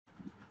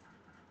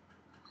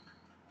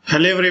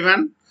Hello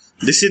everyone,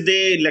 this is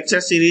the lecture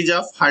series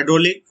of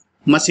hydraulic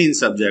machine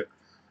subject.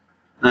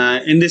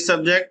 In this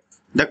subject,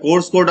 the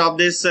course code of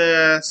this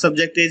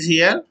subject is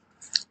here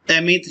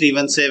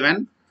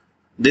ME317.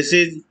 This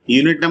is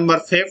unit number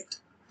 5th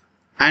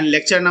and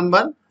lecture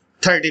number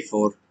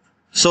 34.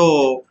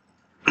 So,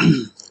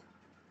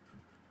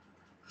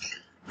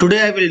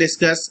 today I will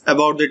discuss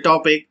about the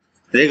topic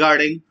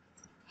regarding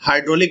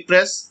hydraulic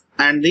press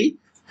and the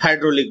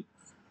hydraulic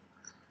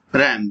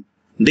ram.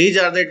 These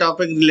are the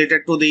topics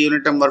related to the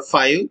unit number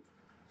 5.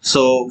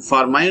 So,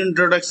 for my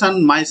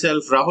introduction,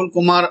 myself Rahul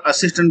Kumar,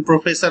 Assistant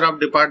Professor of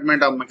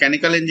Department of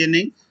Mechanical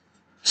Engineering,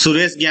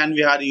 Suresh Gyan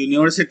Vihar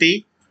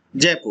University,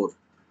 Jaipur.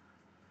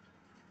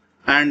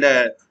 And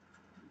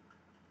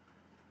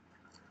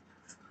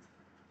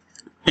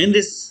in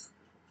this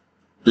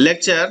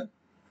lecture,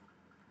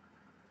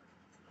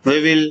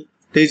 we will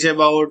teach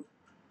about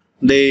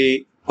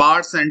the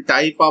parts and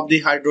type of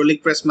the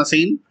hydraulic press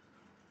machine.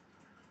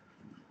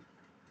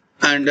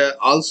 And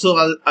also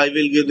I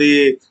will give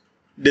the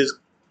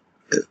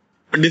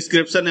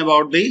description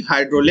about the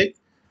hydraulic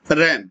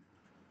ram.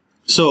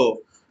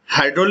 So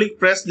hydraulic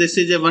press, this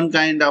is a one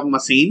kind of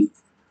machine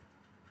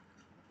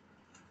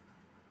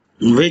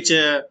which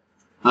given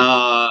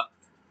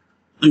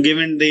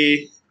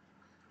the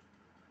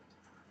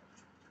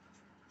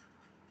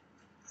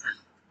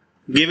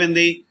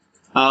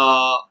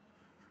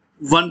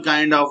one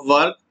kind of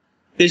work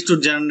is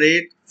to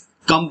generate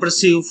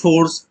compressive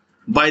force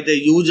by the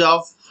use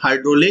of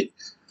hydraulic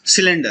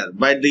cylinder,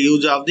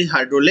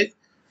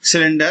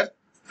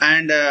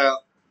 and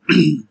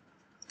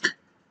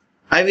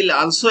I will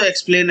also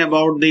explain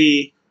about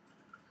the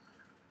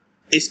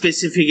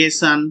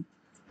specification,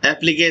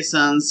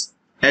 applications,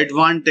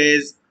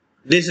 advantage,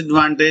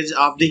 disadvantage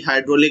of the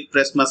hydraulic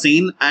press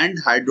machine and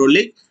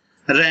hydraulic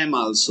ram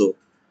also,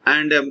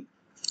 and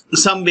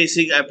some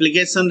basic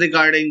application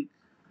regarding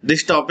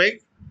this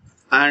topic,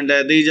 and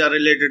these are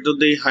related to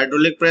the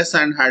hydraulic press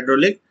and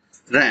hydraulic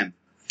ram.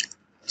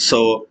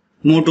 So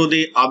move to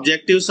the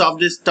objectives of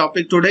this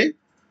topic today.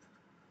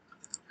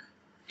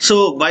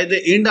 So by the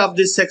end of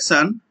this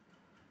section,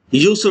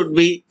 you should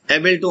be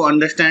able to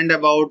understand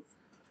about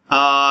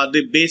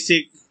the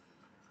basic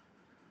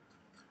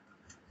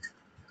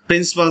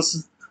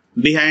principles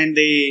behind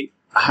the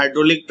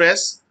hydraulic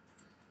press.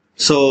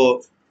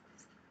 So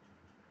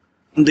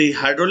the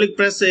hydraulic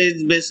press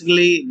is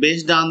basically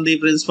based on the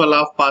principle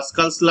of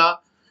Pascal's law,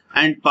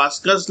 and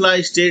Pascal's law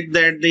states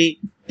that the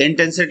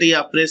intensity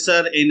of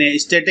pressure in a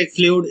static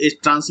fluid is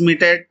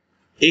transmitted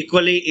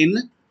equally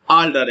in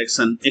all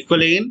direction.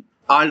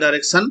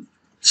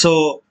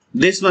 So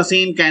this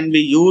machine can be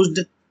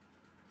used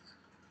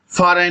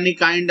for any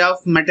kind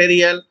of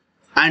material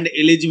and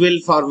eligible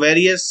for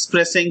various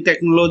pressing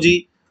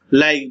technology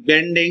like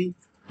bending,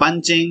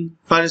 punching,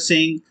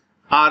 pressing,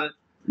 or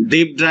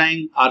deep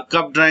drying or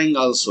cup drying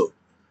also,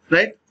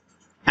 right?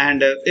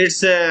 And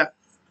it's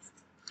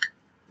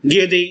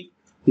give the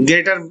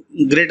greater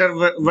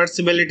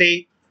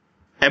versatility,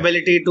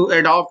 ability to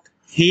adopt.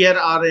 Here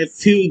are a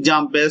few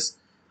examples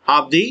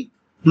of the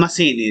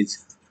machine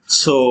is.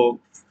 So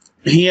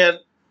here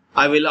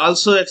I will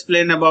also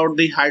explain about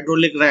the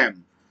hydraulic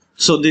ram.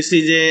 So this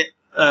is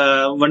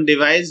a one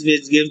device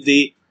which gives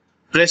the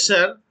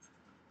pressure,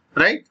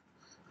 right,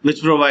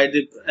 which provide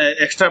the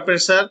extra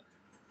pressure,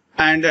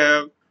 and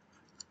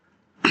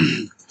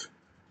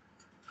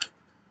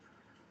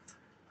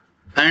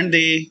and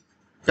the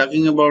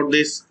talking about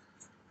this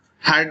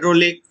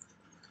hydraulic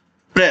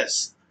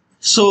press.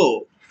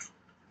 So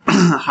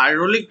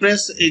hydraulic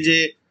press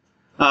is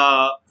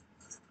a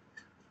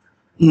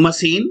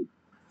machine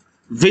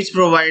which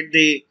provide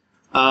the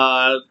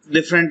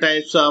different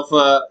types of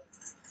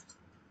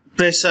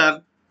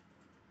pressure,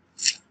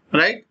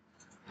 right?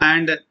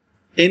 And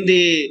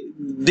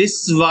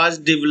this was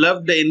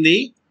developed in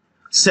the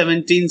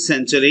 17th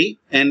century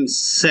in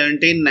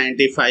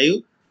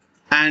 1795,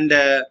 and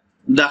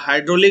the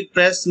hydraulic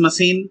press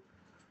machine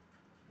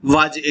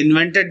was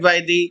invented by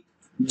the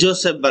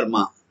Joseph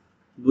Verma.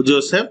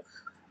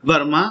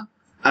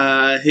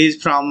 He is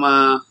from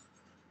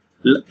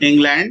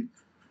England.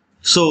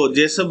 So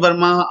Joseph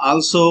Verma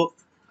also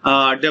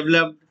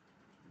developed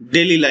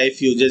daily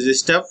life uses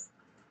stuff,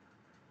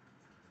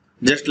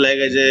 just like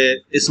as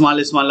a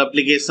small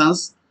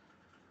applications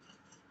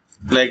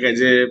like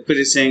as a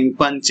pressing,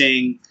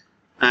 punching,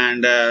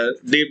 and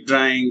deep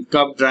drying,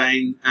 cup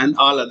drying, and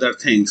all other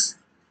things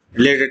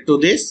related to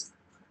this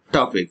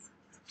topic.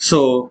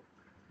 So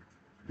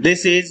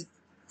this is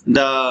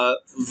the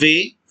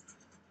way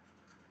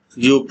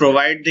you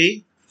provide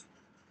the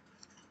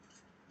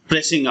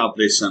pressing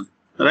operation,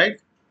 right?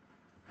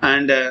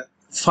 And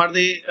for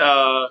the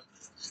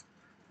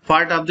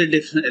part of the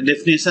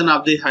definition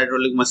of the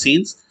hydraulic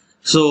machines,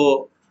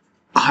 so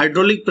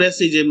hydraulic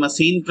press is a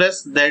machine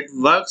press that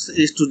works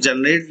is to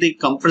generate the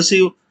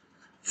compressive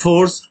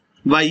force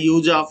by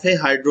use of a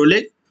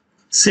hydraulic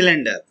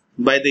cylinder.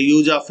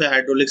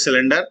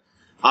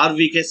 Or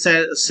we can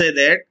say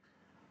that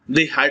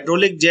the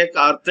hydraulic jack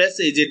or press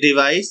is a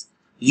device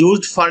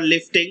used for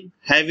lifting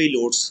heavy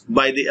loads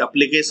by the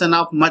application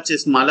of much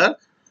smaller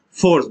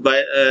force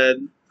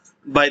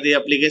by the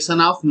application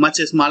of much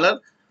smaller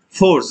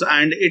force,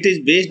 and it is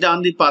based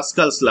on the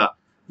Pascal's law,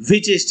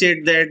 which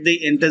states that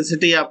the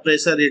intensity of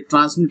pressure is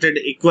transmitted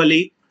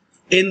equally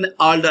in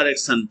all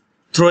directions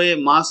through a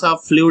mass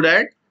of fluid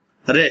at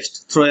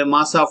rest. For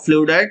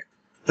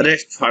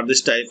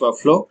this type of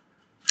flow.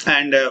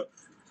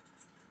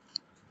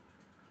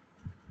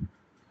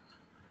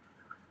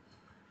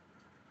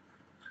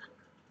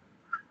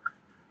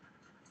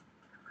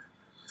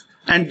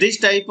 And this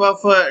type of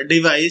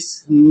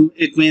device,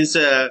 it means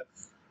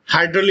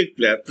hydraulic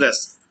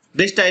press.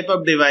 This type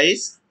of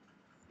device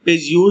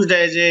is used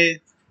as a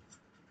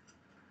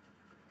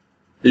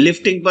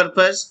lifting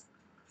purpose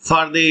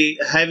for the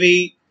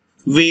heavy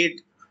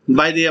weight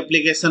by the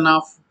application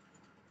of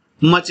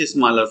much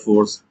smaller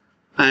force.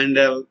 And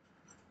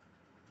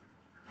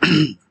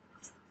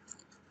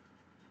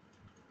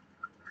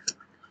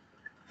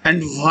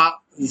and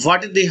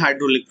what is the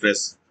hydraulic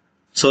press?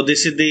 So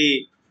this is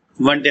the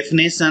one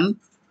definition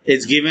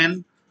is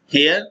given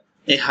here.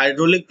 A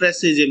hydraulic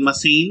press is a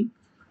machine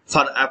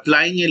for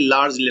applying a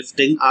large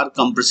lifting or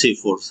compressive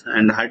force,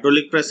 and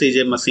hydraulic press is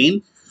a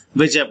machine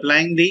which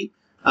applying the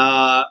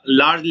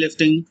large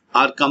lifting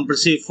or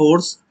compressive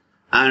force.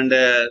 And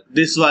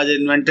this was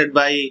invented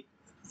by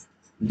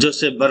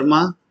Joseph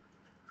Burma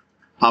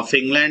of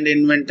England,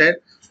 invented,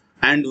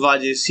 and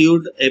was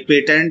issued a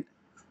patent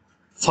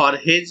for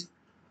his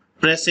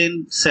press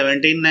in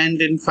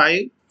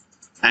 1795.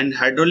 And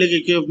hydraulic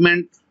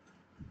equipment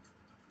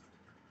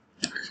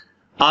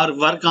or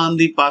work on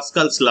the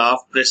Pascal's law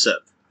of pressure.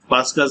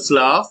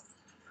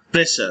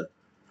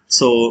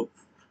 So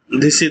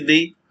this is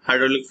the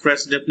hydraulic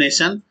press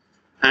definition,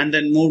 and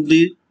then move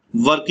the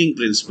working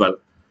principle.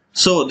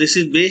 So this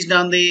is based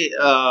on the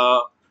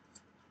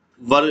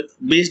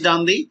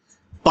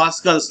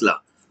Pascal's law,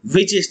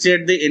 which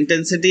states the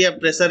intensity of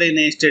pressure in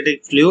a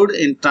static fluid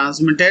is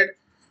transmitted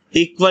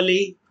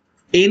equally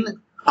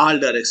in all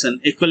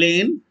directions.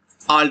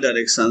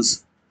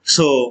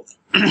 So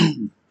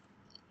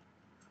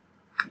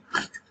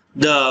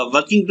the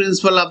working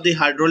principle of the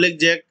hydraulic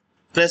jack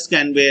press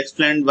can be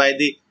explained by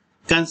the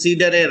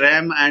consider a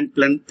ram and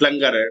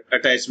plunger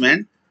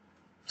attachment.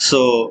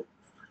 So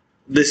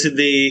this is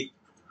the,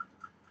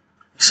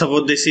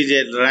 suppose this is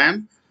a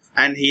ram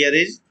and here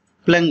is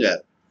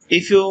plunger.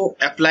 If you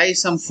apply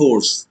some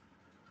force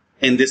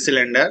in this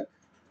cylinder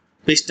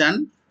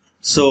piston,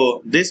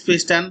 so this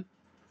piston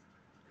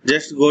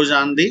just goes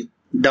on the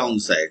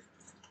downside,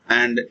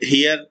 and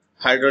here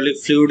hydraulic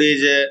fluid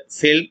is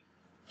filled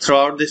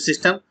throughout the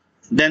system.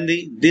 Then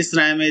this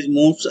ram is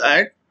moves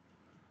at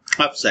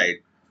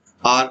upside,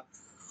 or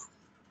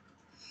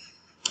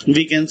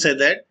we can say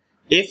that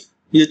if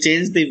you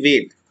change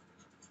the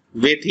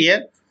weight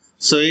here,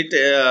 so it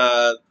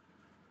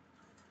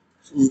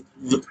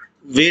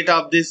weight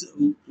of this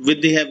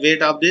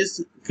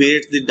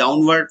creates the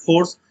downward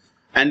force,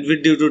 and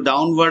with due to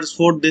downward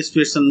force this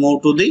piston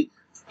move to the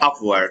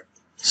upward.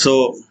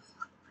 So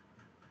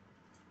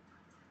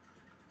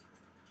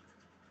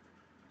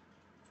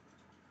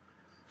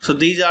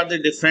these are the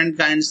different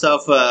kinds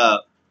of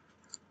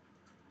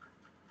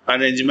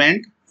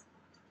arrangement.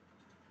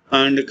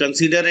 And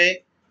consider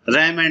a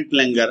ram and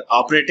plunger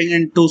operating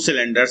in two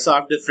cylinders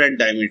of different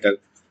diameter,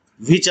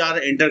 which are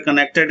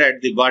interconnected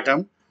at the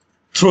bottom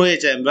through a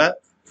chamber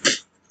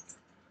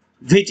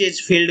which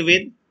is filled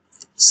with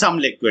some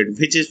liquid,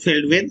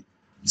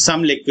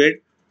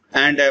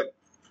 and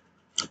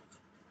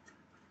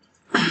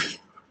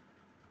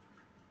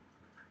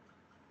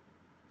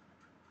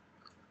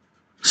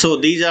so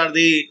these are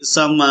the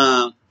some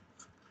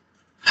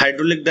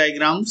hydraulic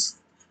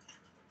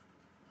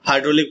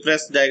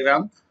press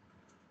diagram,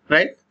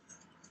 right?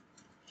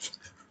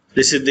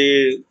 This is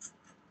the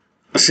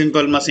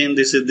simple machine.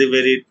 This is the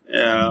very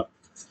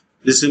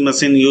this is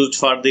machine used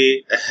for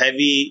the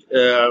heavy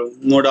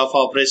mode of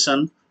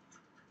operation,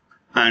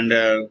 and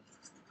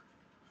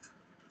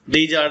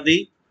these are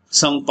the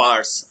some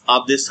parts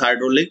of this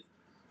hydraulic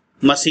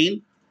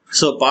machine.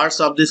 So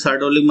parts of this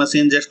hydraulic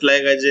machine, just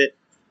like as a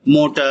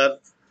motor,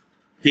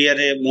 here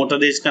a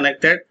motor is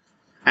connected,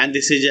 and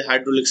this is a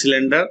hydraulic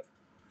cylinder.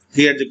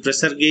 Here the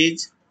pressure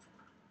gauge,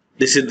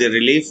 this is the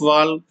relief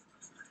valve,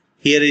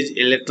 here is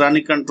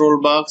electronic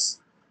control box,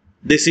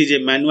 this is a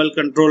manual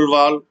control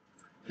valve,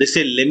 this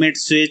is a limit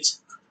switch,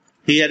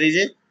 here is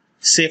a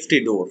safety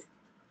door,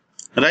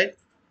 right?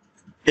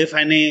 If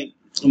any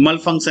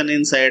malfunction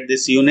inside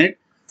this unit,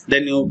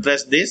 then you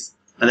press this,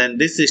 and then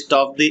this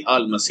stop the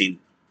all machine.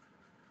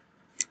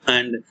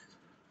 And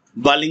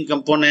balling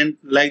component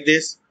like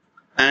this,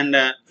 and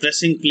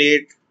pressing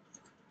plate,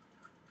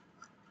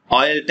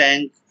 oil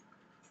tank,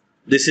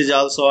 this is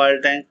also oil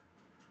tank,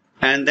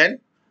 and then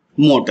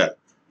motor.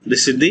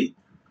 This is the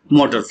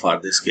motor for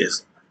this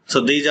case. So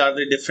these are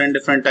the different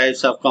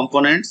types of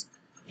components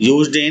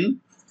used in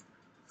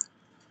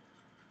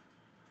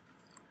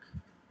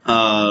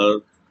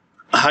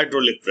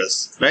hydraulic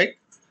press, right?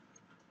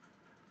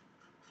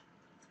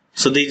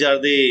 So these are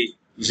the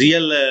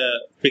real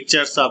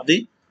pictures of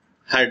the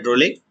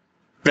hydraulic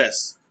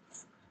press.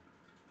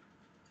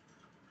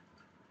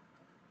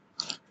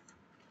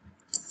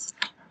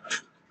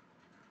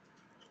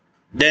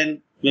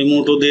 Then we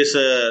move to this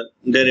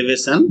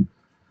derivation.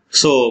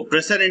 So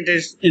pressure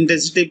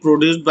intensity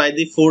produced by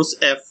the force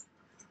F.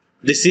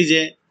 This is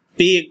a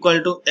P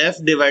equal to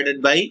F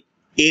divided by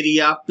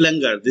area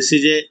plunger. This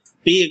is a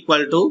P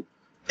equal to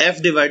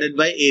F divided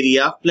by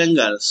area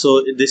plunger.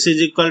 So this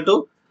is equal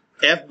to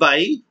F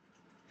by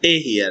A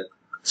here.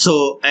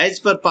 So as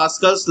per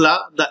Pascal's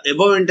law, the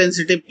above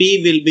intensity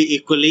P will be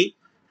equally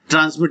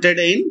transmitted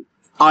in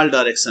all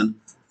direction.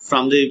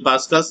 From the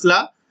Pascal's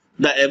law,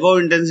 the above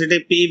intensity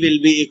P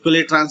will be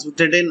equally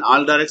transmitted in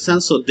all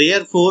directions. So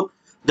therefore,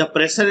 the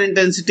pressure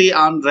intensity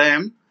on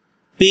ram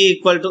P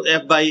equal to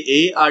F by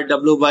A or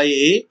W by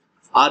A,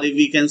 or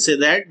we can say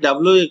that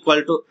W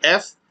equal to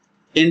F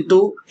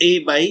into A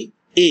by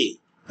A,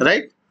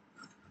 right?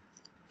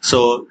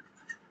 So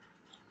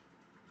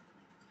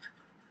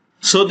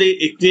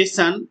the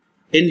equation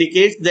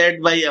indicates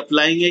that by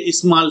applying a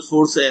small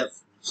force F.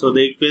 So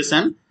the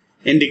equation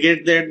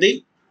indicates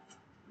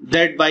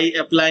that by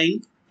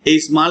applying a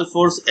small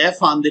force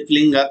F on the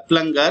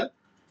plunger,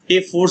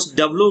 a force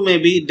W may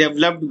be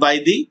developed by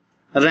the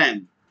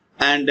ram.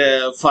 And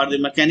for the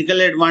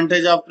mechanical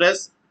advantage of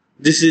press,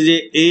 this is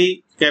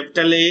a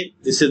capital A,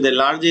 this is the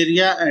large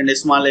area, and a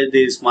small is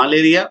the small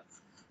area.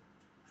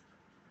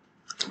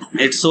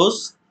 It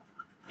shows,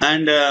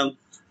 and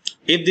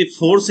if the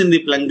force in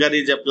the plunger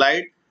is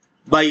applied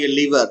by a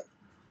lever,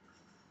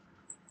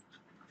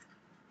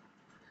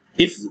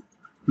 if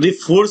the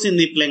force in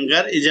the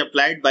plunger is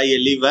applied by a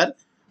lever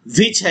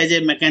which has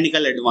a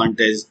mechanical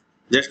advantage,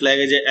 just like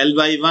as a L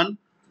by 1,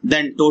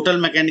 then total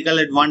mechanical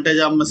advantage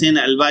of machine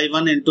L by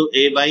 1 into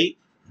A by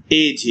A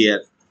is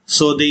here.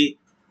 So the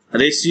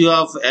ratio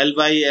of L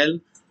by L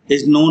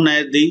is known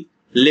as the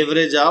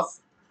leverage of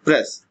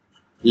press.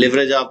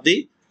 Leverage of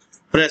the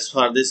press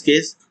for this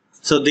case.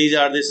 So these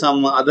are the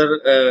some other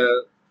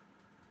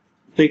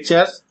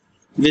pictures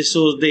which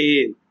shows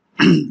the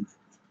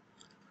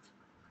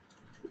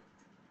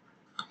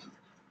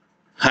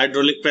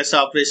hydraulic press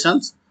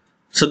operations.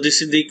 So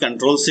this is the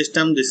control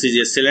system. This is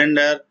a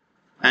cylinder,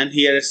 and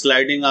here a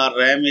sliding or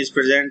ram is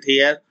present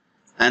here,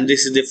 and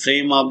this is the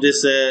frame of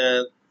this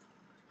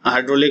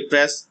hydraulic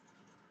press,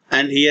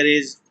 and here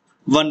is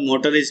one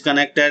motor is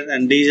connected,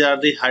 and these are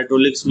the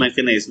hydraulics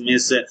mechanism,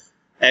 is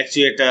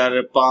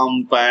actuator,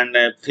 pump, and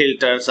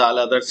filters, all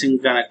other things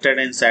connected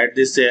inside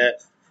this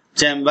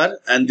chamber,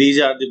 and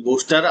these are the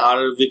booster,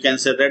 or we can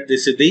say that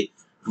this is the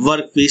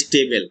workpiece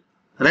table,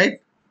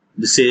 right?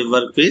 This is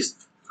workpiece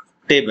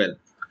table.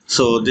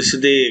 So this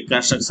is the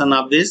construction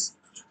of this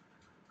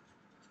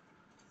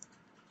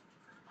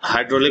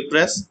hydraulic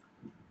press,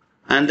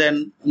 and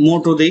then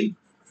move to the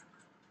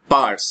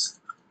parts.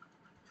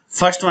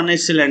 First one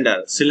is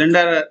cylinder.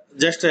 Cylinder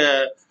just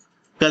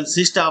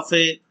consists of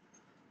a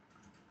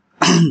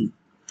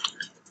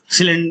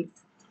cylinder.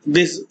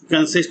 This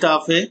consists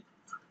of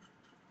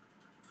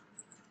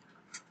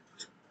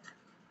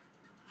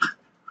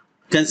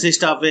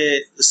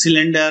a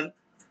cylinder,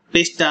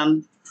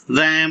 piston,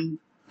 ram,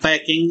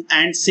 packing,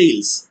 and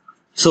seals.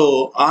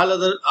 So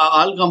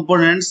all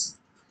components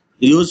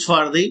used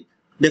for the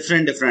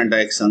different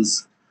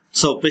actions.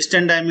 So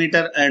piston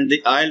diameter and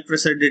the oil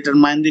pressure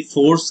determine the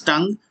force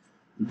tongue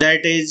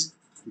that is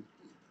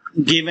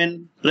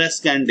given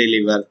press can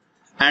deliver,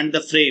 and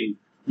the frame,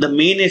 the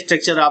main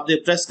structure of the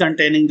press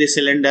containing the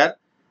cylinder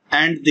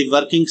and the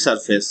working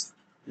surface.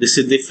 This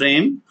is the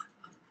frame.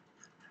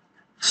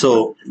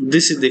 So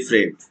this is the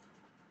frame,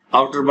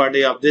 outer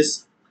body of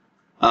this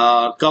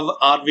cover,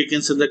 or we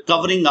can say the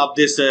covering of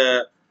this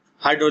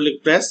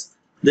hydraulic press.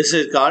 This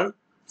is called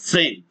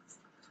frame.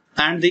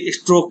 And the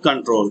stroke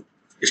control.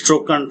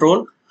 Stroke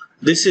control.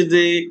 This is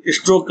the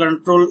stroke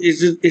control.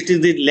 It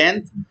is the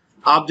length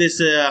of this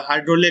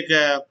hydraulic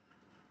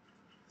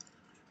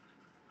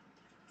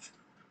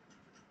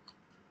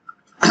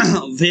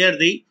where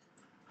the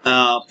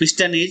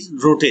piston is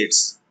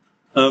rotates.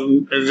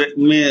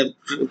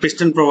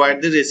 Piston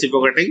provides the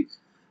reciprocating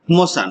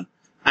motion,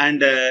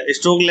 and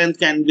stroke length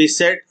can be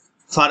set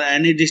for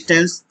any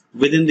distance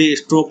within the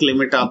stroke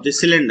limit of the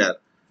cylinder.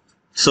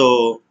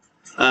 So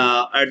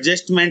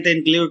adjustment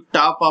include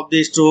top of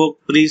the stroke,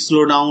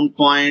 pre-slow down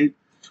point,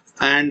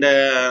 and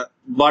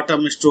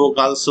bottom stroke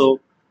also.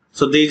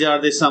 So these are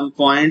the some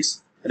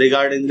points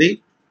regarding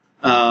the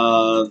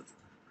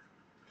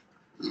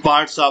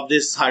parts of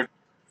this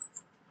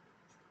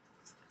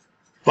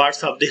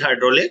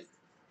hydraulic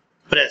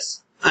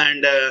press,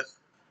 and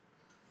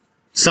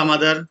some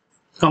other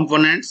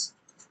components.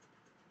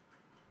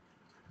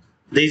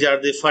 These are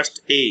the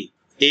first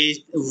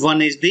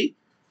one is the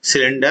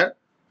cylinder,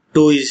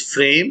 2 is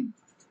frame,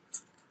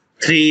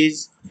 3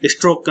 is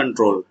stroke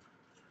control,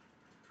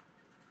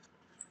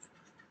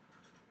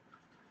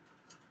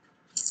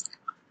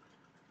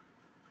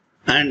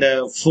 and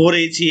 4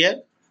 is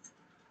here,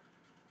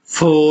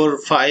 4,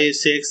 5,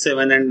 6,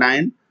 7, and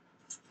 9,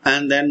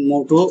 and then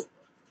move to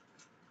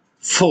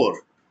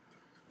 4.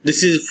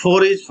 This is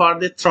 4 is for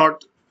the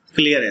throat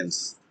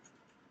clearance.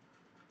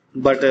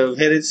 but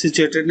where it's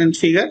situated in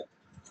figure,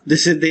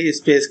 this is the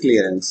space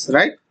clearance,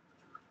 right?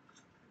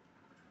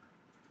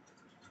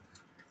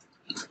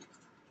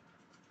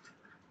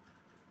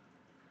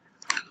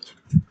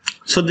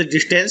 So the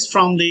distance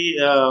from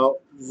the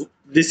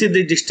this is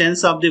the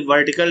distance of the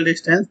vertical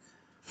distance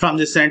from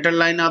the center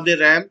line of the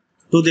RAM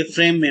to the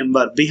frame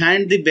member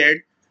behind the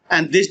bed,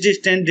 and this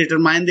distance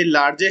determine the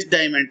largest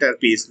diameter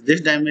piece.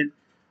 This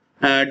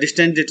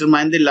distance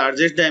determine the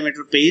largest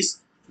diameter piece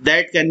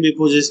that can be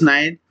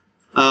positioned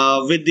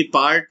with the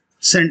part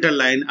center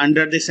line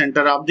under the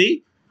center of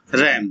the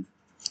RAM.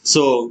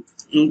 So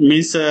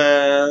means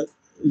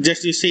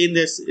just you see in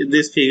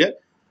this figure,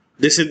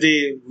 this is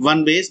the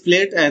one base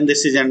plate and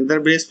this is another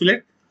base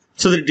plate.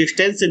 So the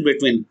distance in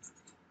between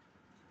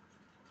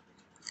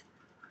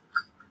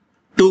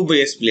two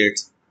base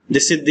plates,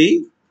 this is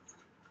the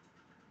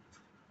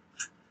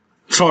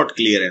throat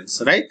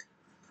clearance, right?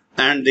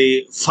 And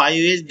the 5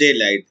 is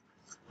daylight.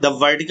 The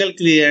vertical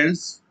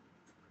clearance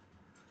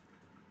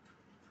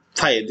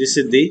 5, this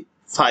is the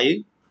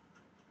 5,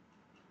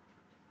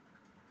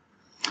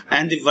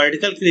 and the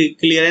vertical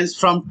clearance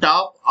from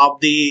top of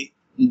the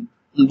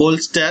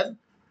bolster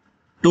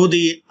to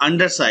the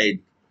underside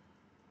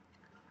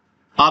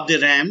of the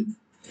RAM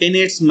in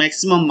its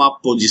maximum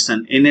up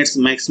position,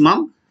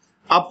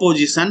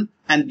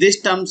 and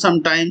this term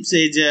sometimes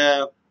is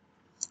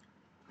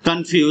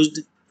confused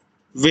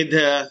with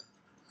the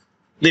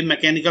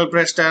mechanical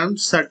press term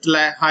set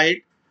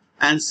height,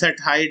 and set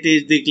height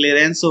is the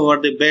clearance over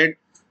the bed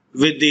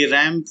with the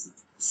RAM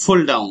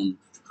full down,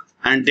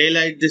 and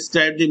daylight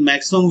describes the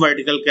maximum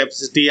vertical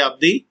capacity of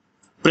the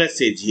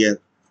pressage here.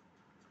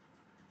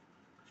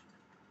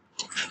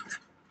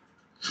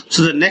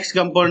 So the next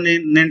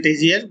component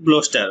is here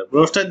bolster.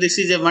 Bolster, this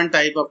is a one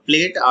type of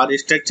plate or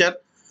structure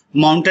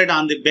mounted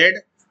on the bed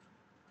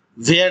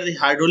where the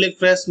hydraulic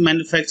press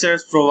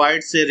manufacturers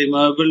provides a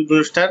removable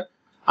bolster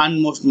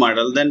on most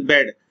model. Then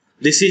bed,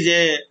 this is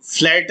a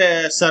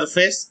flat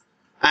surface,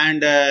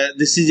 and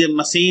this is a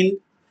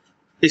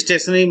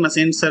stationary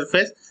machine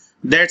surface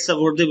that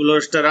support the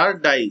bolster or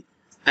die,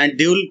 and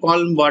dual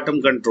palm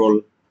bottom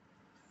control.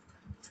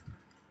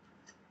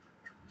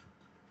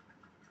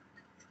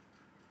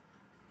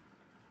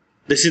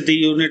 This is the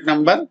unit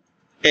number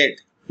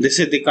 8. This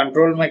is the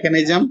control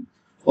mechanism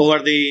over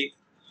the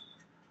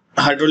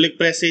hydraulic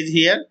press is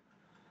here.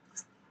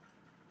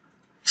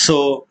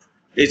 So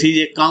it is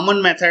a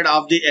common method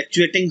of the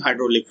actuating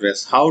hydraulic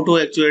press. How to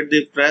actuate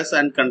the press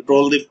and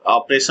control the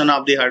operation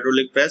of the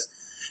hydraulic press,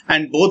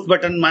 and both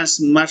buttons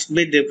must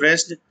be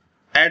depressed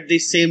at the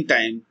same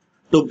time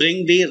to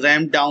bring the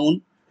RAM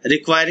down,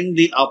 requiring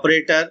the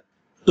operator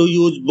to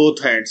use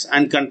both hands,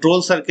 and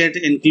control circuit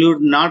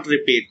include not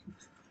repeat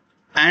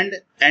and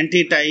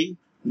anti-tie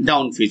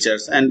down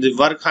features. And the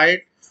work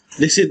height,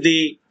 this is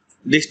the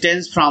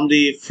distance from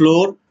the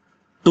floor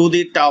to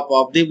the top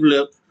of the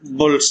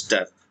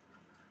bolster,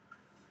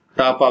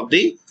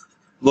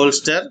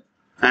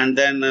 and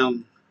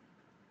then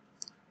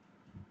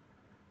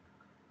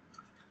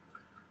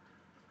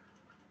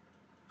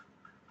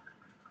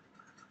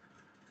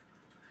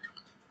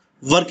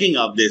working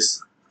of this.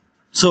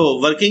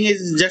 So working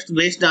is just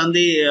based on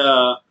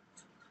the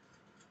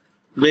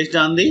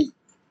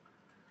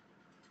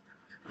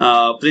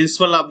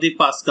principle of the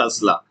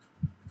Pascal's law.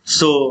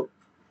 So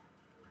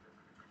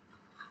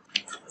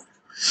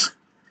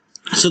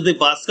the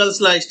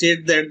Pascal's law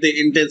states that the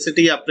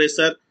intensity of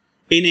pressure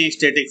in a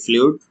static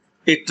fluid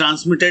is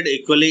transmitted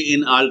equally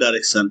in all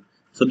directions.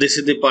 So this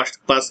is the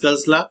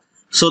Pascal's law.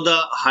 So the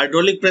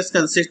hydraulic press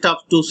consists of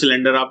two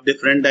cylinders of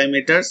different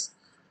diameters,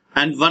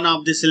 and one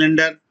of the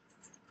cylinder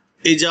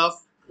is of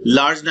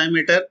large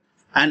diameter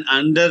and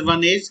another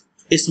one is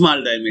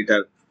small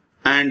diameter,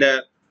 and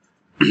a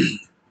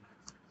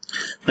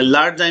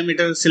large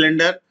diameter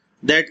cylinder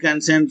that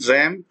contains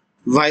RAM,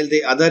 while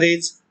the other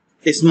is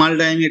a small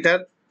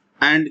diameter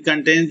and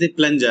contains the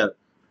plunger,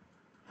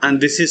 and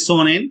this is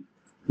shown in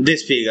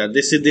this figure.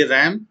 This is the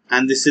RAM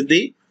and this is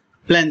the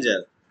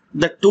plunger.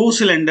 The two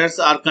cylinders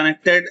are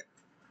connected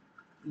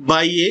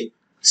by a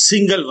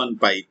single one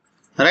pipe,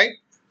 right?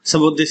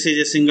 Suppose this is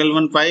a single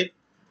one pipe,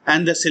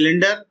 and the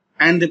cylinder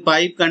and the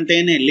pipe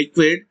contain a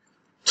liquid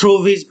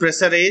through which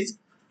pressure is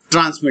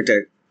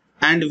transmitted,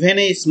 and when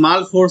a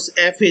small force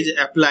F is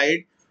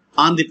applied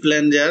on the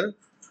plunger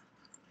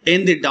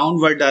in the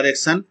downward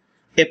direction,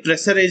 a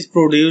pressure is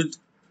produced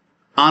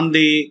on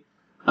the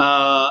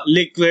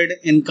liquid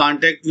in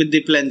contact with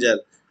the plunger,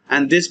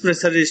 and this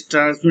pressure is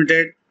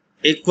transmitted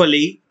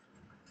equally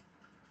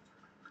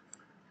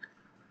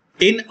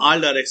in all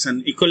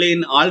direction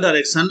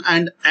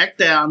and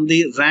act on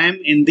the RAM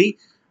in the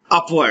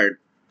upward.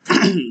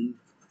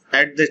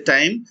 At the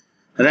time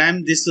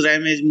this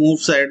RAM is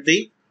moves at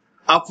the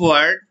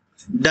upward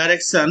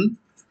direction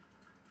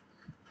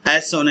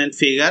as shown in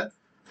figure,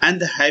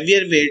 and the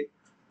heavier weight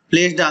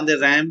placed on the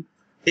RAM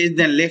is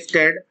then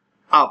lifted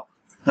up,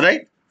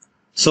 right?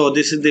 So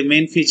this is the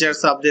main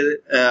features of the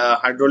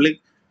hydraulic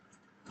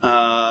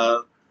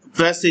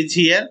press is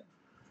here.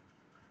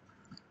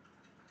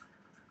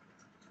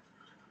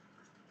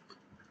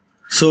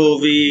 So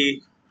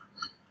we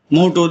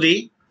move to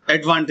the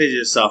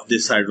advantages of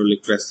this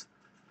hydraulic press.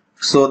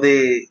 So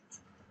the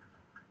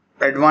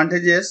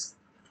advantages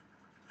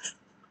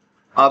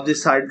of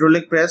this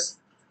hydraulic press.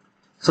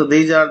 So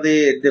these are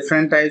the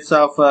different types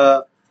of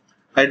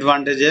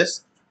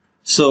advantages.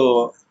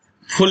 So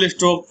full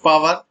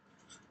power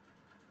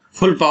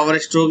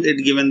stroke,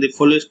 it given the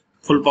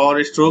full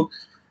power stroke,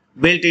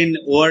 built-in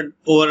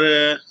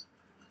over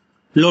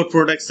load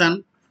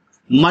production,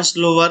 much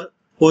lower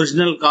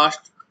original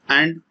cost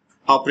and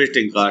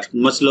operating cost,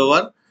 much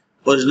lower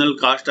original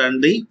cost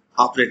and the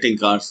operating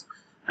cost,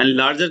 and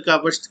larger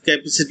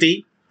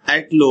capacity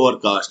at lower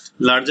cost,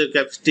 larger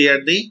capacity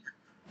at the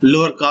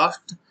lower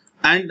cost,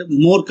 and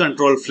more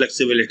control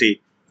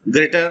flexibility,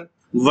 greater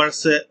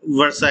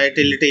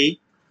versatility,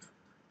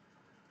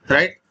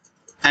 right,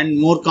 and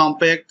more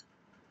compact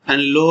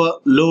and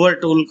lower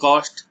tool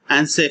cost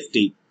and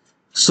safety.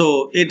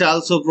 So it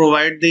also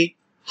provide the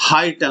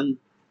high tank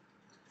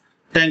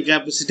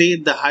capacity.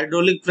 The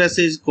hydraulic press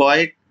is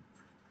quieter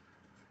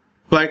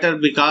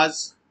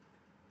because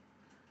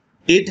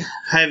it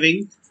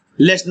having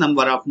less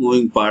number of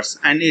moving parts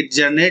and it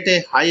generate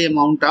a high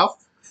amount of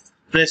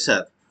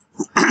pressure.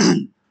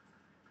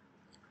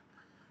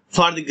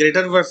 For the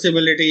greater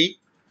versatility,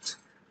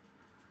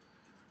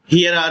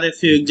 here are a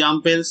few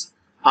examples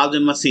of the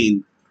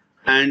machine,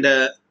 and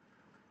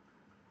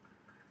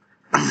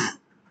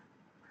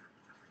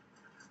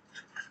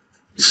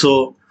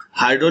so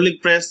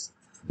hydraulic press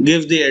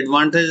gives the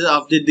advantage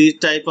of these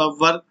type of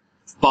work: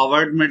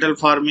 powered metal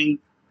forming,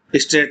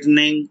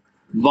 straightening,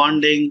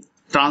 bonding,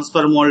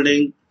 transfer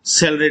molding,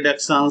 cell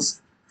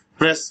reductions,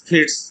 press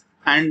fits,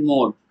 and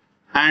more.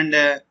 And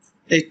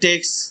it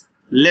takes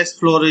less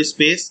floor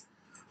space,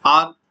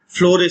 or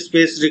floor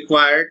space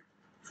required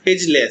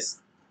is less.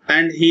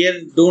 And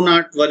here do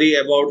not worry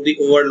about the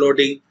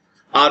overloading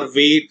or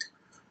weight,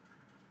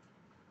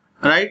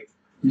 right,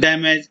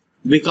 damage,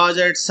 because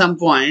at some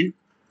point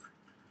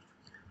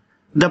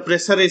the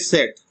pressure is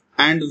set,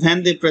 and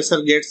when the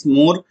pressure gets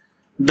more,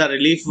 the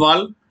relief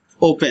valve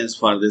opens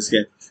for this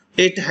here.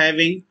 It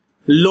having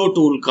low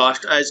tool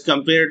cost as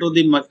compared to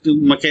the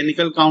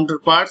mechanical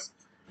counterparts,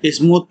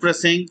 smooth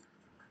pressing,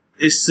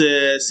 is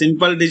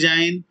simple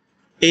design,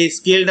 a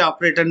skilled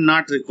operator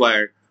not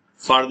required.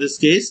 For this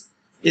case,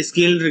 a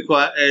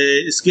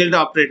skilled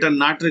operator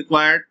not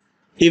required,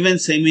 even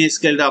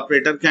semi-skilled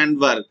operator can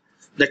work.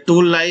 The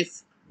tool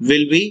life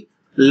will be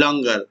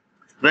longer,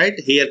 right?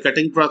 Here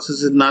cutting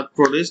process is not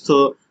produced,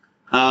 so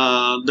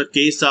the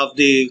case of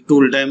the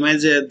tool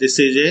damage, this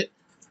is a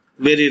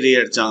very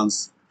rare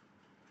chance.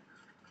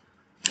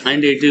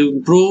 And it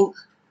improve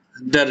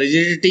the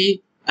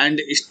rigidity and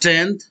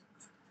strength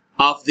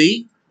of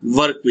the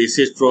workpiece.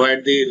 It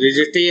provide the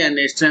rigidity and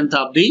strength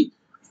of the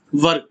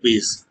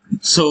workpiece.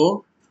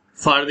 So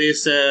for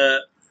this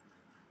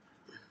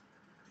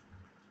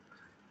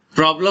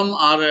problem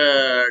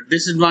or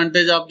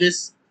disadvantage of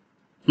this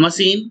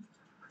machine,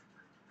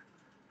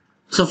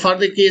 so for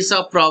the case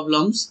of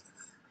problems,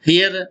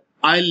 here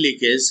oil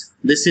leakage,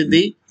 this is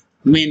the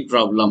main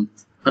problem,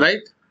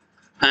 right?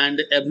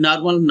 And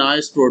abnormal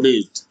noise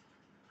produced,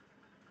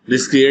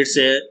 this creates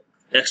a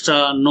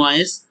extra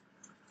noise,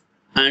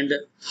 and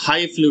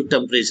high fluid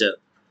temperature.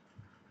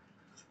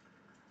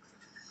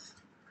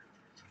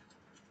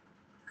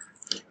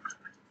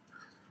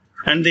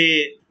 And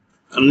the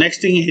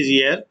next thing is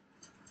here,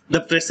 the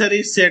pressure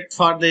is set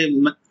for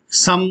the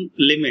some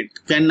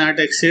limit, cannot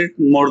exceed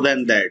more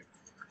than that,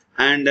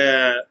 and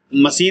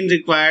machine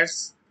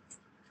requires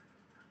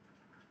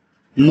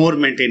more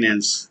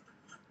maintenance.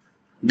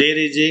 There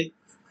is a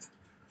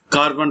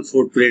carbon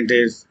footprint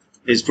is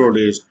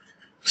produced,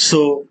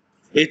 so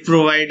it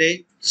provide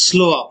a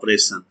slow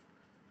operation,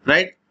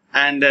 right?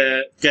 And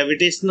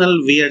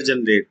cavitational wear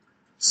generate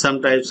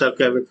some types of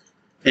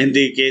in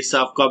the case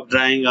of cup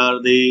drying or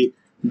the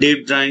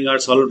deep drying or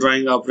shallow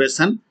drying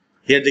operation,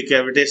 here the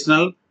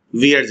cavitational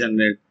wear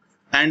generate,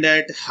 and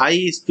at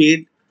high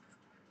speed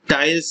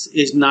tiles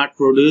is not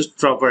produced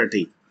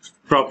properly,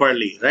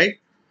 right?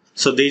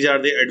 So these are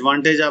the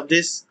advantage of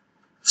this.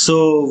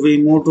 So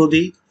we move to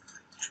the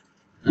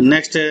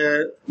next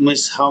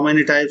how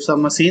many types of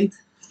machine.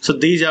 So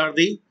these are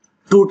the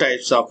two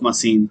types of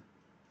machine.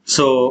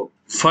 So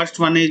first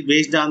one is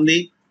based on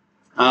the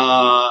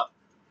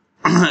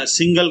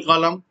single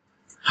column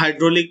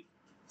hydraulic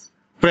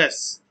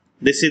press.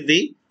 This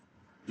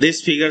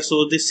figure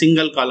shows the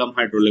single column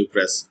hydraulic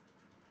press.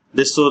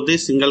 This shows the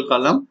single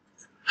column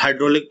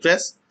hydraulic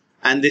press,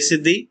 and this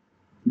is the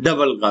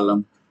double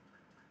column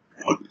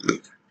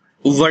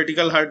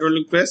vertical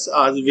hydraulic press,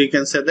 or we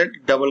can say that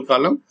double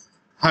column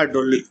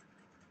hydraulic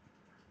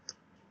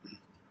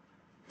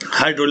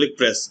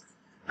press.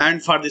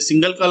 And for the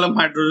single column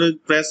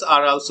hydraulic press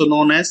are also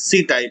known as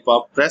C type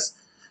of press,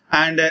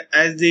 and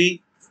as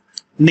the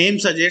name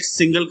suggests,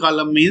 single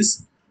column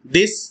means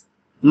this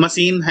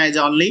machine has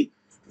only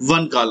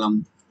one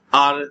column,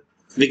 or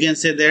we can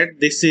say that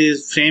this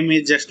is frame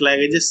is just like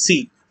a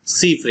C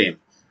frame.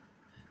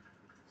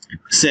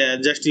 So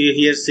just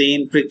here see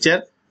in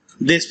picture,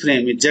 this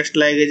frame is just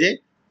like a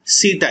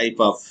C type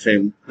of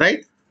frame,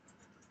 right?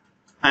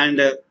 And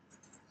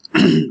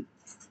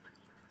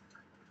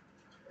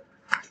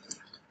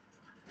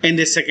in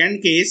the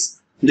second case,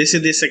 this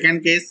is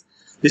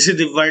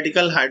the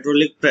vertical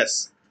hydraulic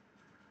press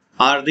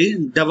or the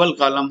double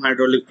column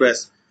hydraulic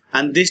press,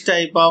 and this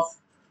type of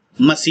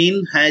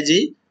machine has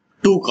a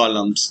two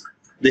columns.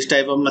 This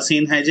type of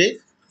machine has a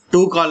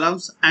two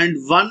columns and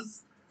one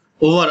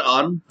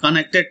overarm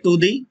connected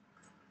with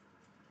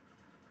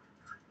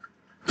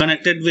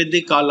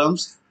the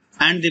columns,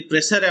 and the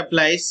pressure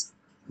applies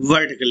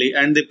vertically,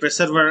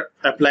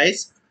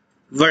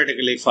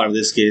 for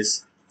this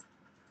case.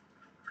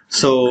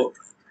 So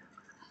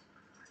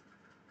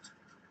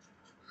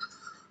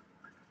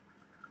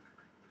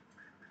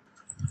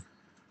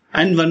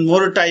and one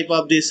more type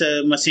of this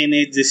machine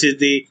is, this is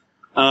the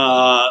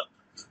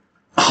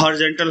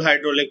horizontal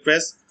hydraulic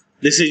press.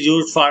 This is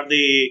used for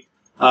the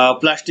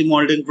plastic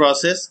molding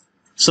process.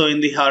 So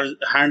in the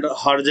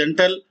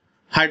horizontal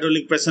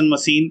hydraulic pressing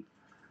machine,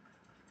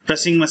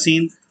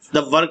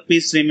 the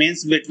workpiece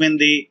remains between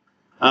the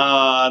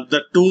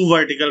two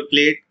vertical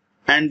plate,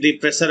 and the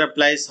pressure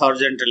applies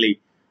horizontally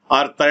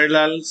or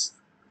parallels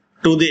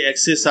to the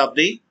axis of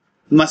the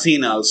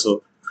machine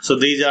also. So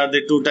these are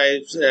the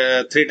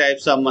three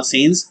types of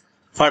machines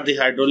for the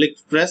hydraulic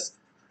press.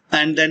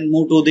 And then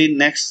move to the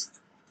next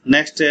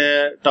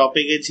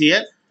topic is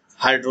here,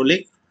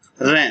 hydraulic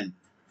ram.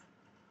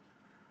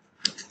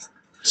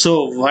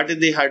 So what is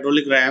the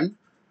hydraulic ram?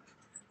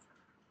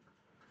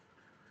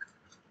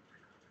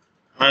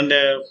 And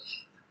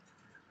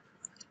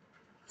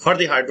for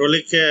the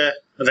hydraulic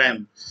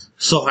ram,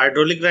 so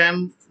hydraulic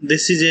ram,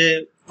 this is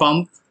a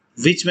pump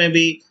which may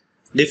be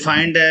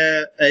defined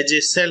as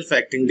a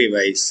self-acting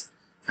device,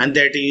 and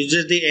that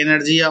uses the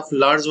energy of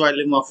large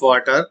volume of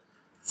water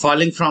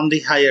falling from the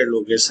higher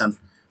location,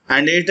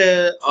 and it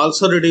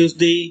also reduces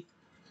the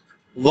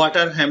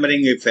water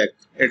hammering effect.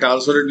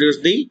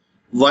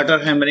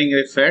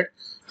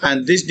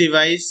 And this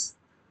device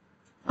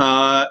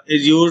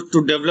is used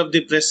to develop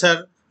the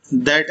pressure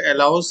that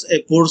allows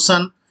a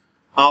portion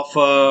of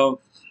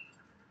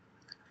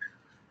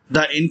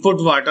the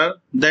input water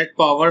that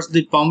powers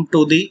the pump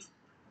to be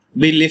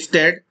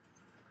lifted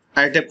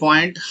at a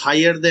point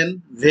higher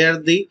than where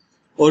the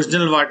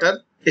original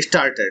water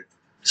started.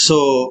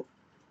 So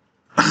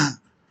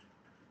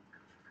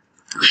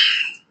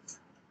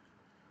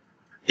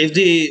in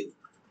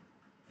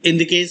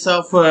the case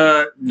of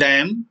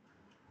dam,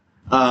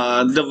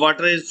 the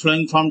water is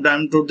flowing from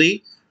dam to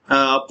the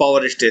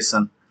power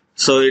station,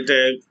 so it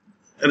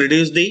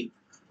reduces the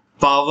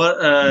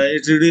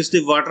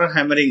water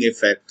hammering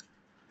effect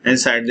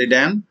inside the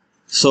dam.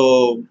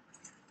 So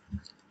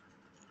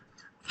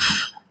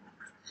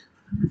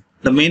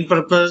the main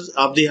purpose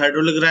of the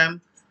hydraulic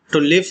ram to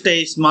lift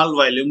a small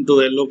volume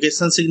to a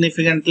location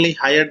significantly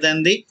higher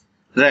than the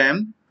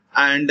ram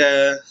and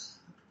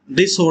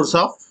the source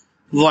of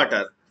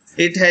water.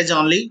 It has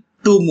only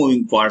two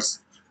moving parts.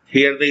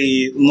 Here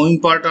the moving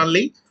part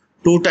only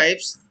two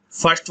types.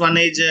 First one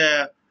is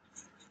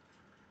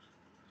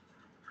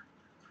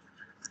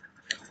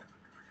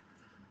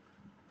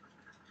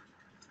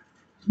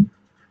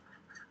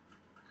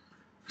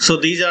so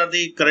these are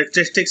the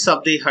characteristics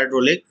of the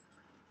hydraulic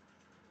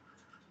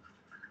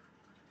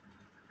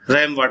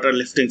ram water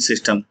lifting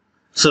system.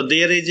 So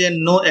there is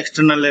no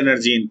external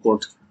energy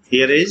input.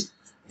 Here is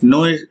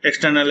no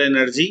external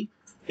energy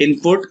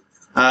input.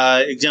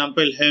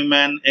 Example,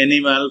 human,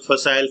 animal,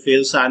 fossil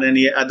fuels, and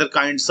any other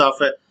kinds of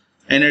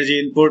energy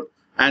input,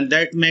 and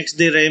that makes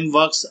the ram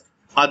works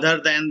other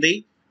than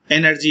the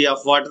energy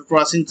of water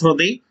passing through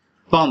the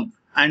pump,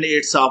 and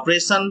its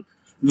operation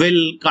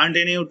will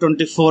continue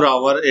 24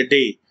 hours a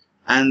day,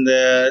 and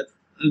it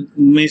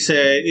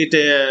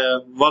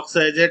works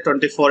as a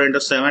 24 into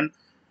 7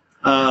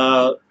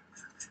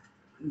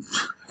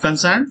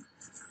 concern.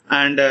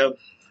 And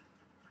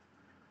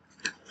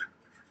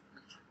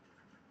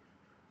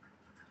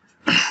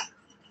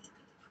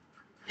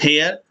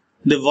here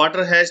the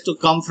water has to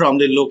come from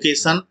the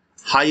location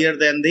higher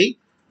than the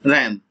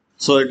ram,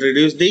 so it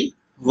reduces the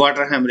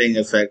water hammering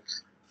effect.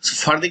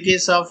 So for the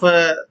case of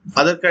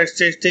other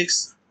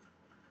characteristics,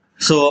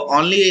 so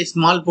only a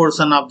small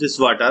portion of this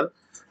water,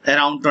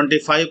 around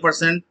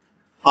 25%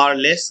 or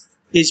less,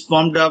 is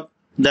pumped up,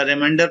 the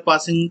remainder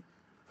passing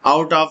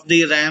out of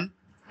the ram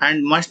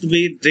and must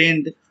be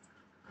drained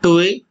to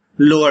a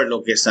lower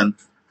location.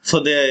 So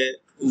the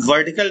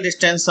vertical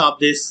distance of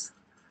this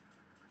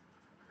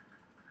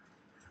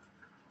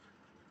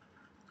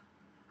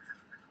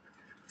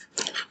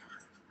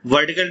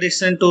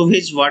to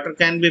which water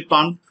can be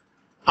pumped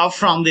up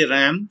from the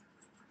ram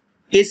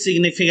is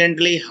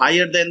significantly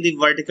higher than the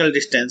vertical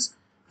distance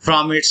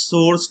from its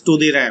source to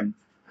the ram,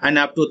 and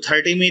up to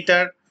 30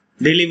 meter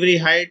delivery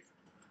height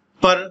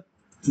per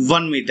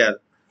 1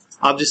 meter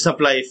of the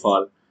supply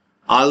fall.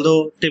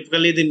 Although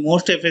typically the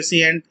most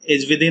efficient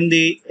is within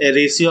the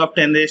ratio of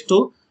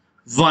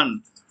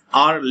 10⁻⁴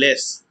 or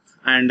less,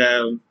 and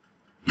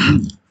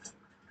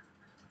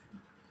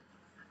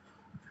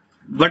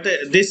but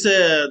this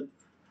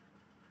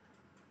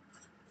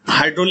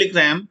hydraulic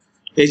ram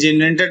is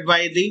invented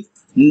by the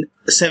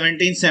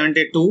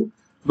 1772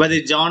 by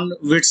the John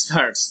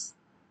Witshurst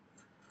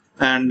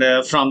and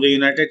from the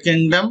United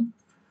Kingdom,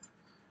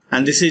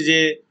 and this is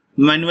a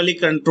manually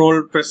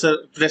controlled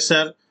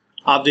pressure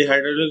of the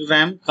hydraulic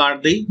ram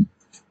called the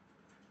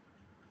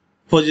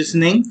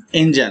positioning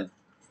engine,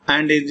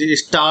 and it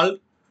installed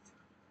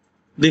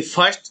the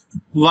first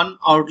one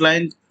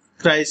outline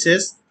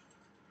crisis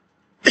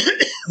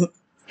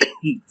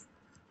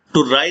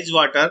to raise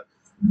water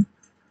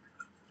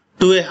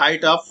to a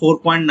height of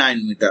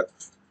 4.9 meter.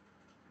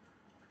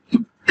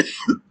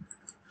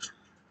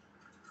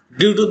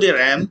 Due to the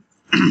ram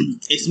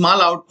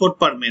small output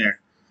per minute,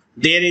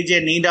 there is a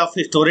need of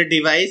a storage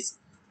device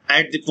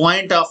at the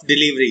point of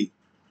delivery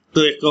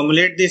to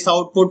accumulate this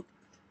output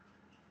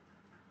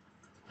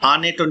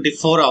on a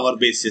 24-hour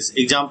basis.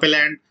 Example,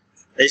 and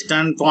a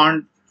stone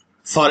pond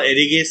for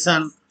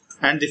irrigation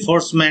and the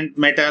forcement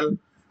metal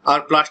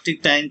or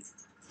plastic tank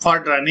for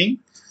draining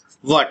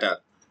water.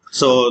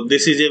 So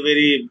this is a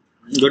very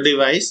good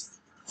device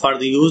for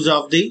the use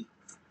of the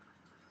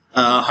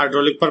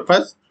hydraulic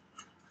purpose.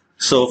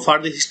 So for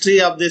the history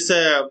of this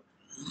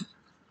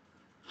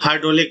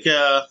hydraulic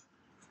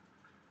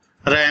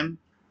ram,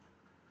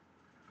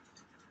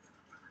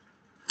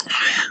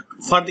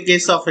 for the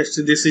case of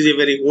history, this is a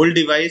very old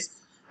device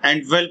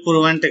and well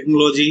proven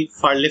technology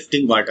for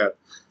lifting water.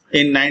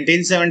 In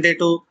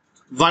 1972,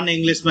 one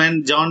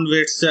Englishman, John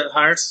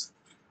Witshurst,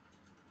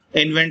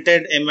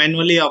 invented a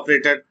manually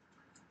operated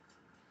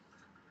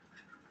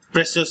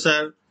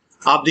processor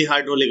of the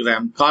hydraulic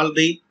ram called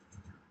the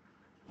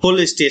pull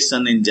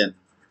station engine.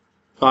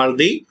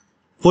 The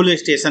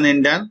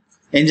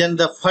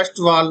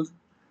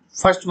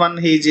first one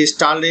he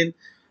installed in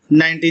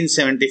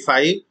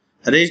 1975,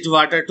 raised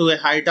water to a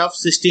height of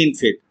 16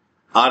 feet,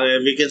 or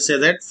we can say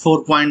that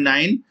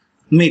 4.9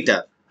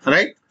 meter,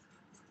 right?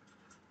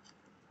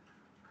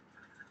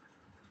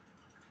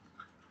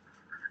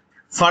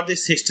 For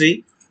this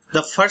history,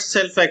 the first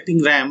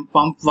self-acting ram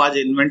pump was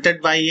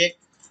invented by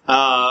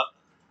a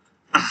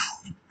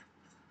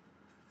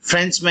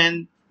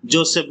Frenchman,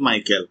 Joseph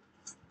Michel,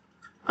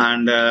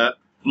 and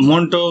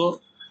Montgolfier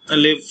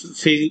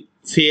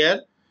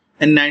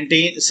in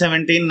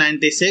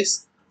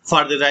 1796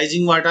 for the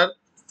rising water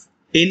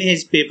in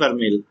his paper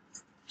mill.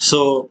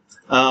 So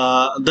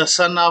the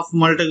son of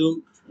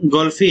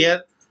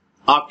Montgolfier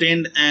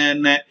obtained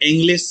an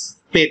English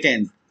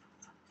patent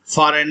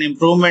for an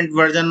improvement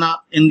version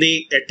in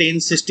the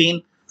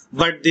 1816,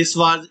 but this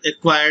was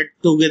acquired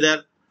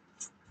together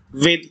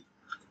with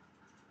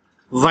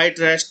white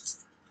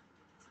rust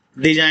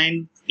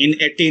design in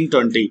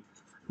 1820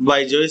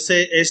 by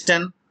Joseph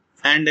Aston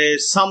and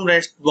some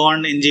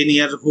rust-born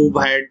engineer who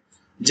had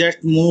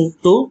just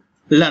moved to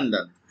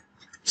London.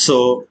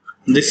 So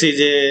this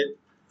is a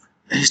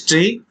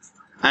history,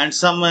 and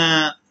some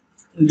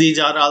these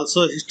are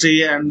also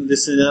history, and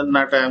this is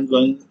not I am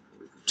going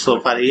so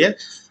far here.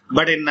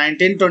 But in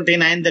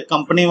 1929, the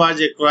company was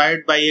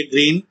acquired by a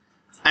Green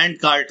and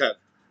Carter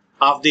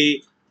of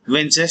the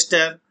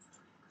Winchester,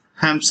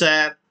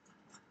 Hampshire,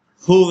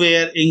 who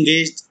were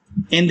engaged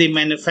in the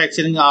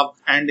manufacturing of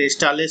and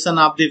installation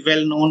of the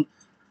well-known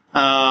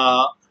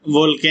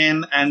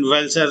Vulcan and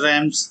Welser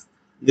rams.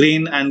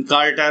 Green and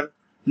Carter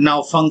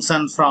now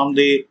function from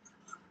the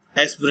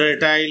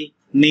Esbratile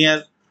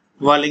near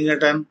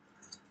Wallington,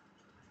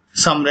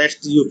 some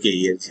rest UK.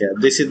 Yes, yeah.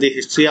 This is the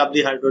history of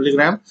the hydraulic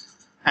ram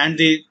and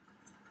the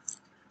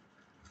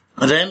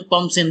ram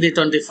pumps in the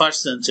 21st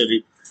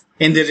century.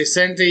 In the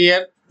recent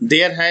year,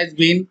 there has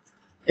been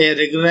a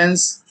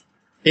recurrence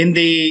in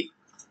the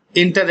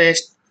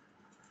interest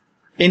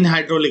in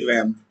hydraulic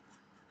ram,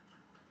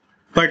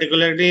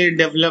 particularly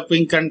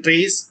developing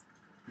countries,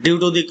 due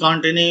to the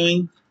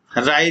continuing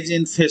rise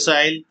in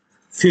fossil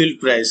fuel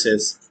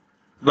prices.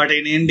 But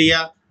in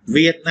India,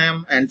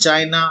 Vietnam and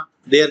China,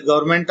 their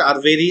government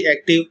are very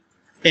active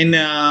in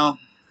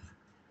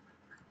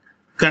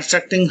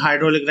constructing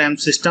hydraulic ram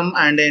system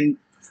and in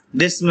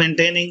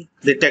maintaining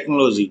the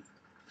technology.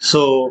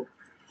 So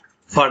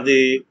for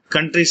the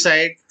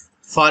countryside,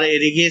 for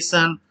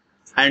irrigation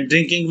and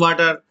drinking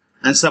water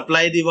and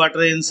supply the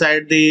water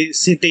inside the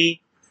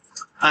city,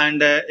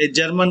 and a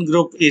German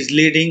group is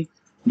leading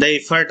the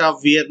effort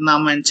of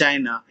Vietnam and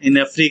China. In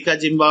Africa,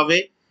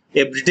 Zimbabwe,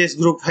 a British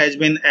group has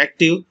been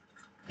active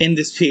in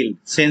this field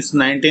since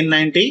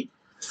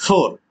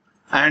 1994,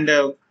 and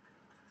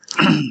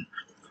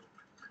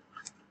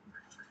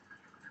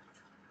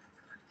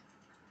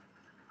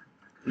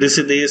this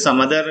is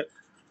some other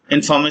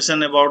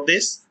information about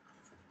this.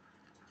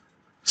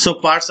 So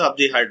parts of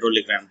the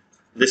hydraulic ram.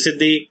 This is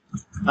the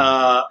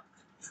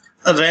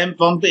ram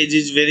pump. It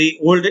is very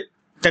old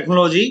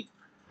technology,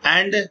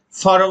 and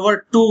for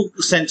over 2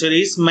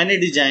 centuries many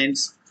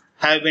designs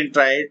have been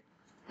tried,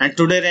 and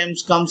today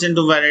rams comes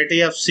into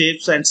variety of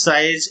shapes and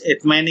size.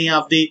 At many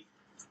of the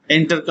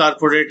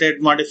intercorporated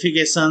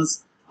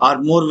modifications or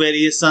more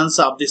variations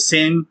of the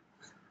same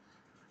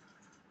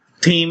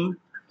theme,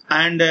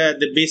 and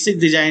the basic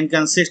design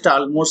consists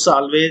almost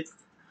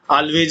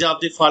always of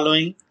the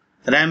following: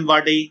 ram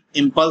body,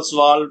 impulse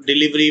valve,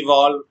 delivery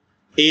valve,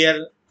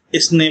 air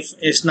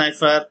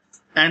sniffer,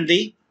 and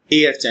the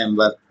air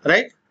chamber,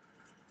 right?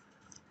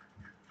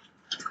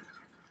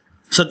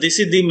 So this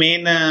is the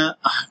main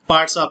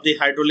parts of the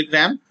hydraulic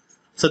ram.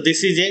 So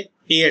this is a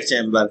air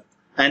chamber,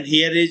 and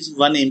here is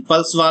one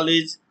impulse valve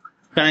is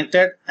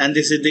connected, and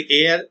this is the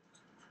air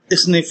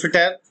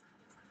sniffer,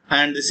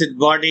 and this is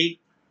body.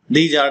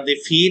 These are the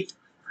feet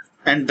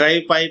and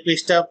drive pipe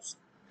stubs,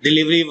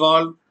 delivery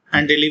valve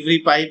and delivery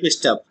pipe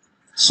stub.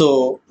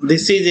 So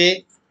this is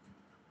a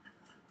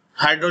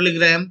hydraulic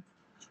ram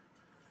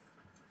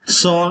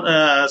shown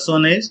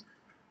as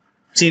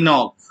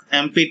Chinook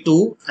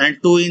MP2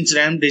 and 2-inch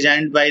ram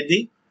designed by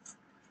the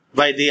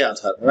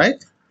author,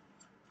 right?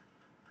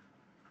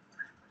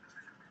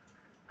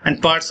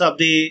 And parts of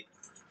the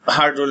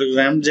hydraulic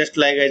ram, just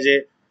like as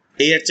a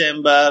air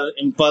chamber,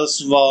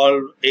 impulse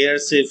valve, air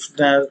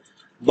shifter,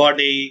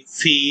 body,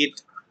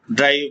 feet,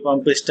 drive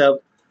pump stub,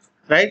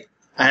 right?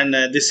 And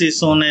this is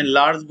shown a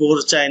large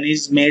bore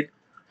Chinese made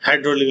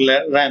hydraulic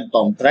ram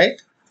pump, right?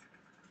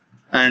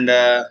 And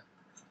then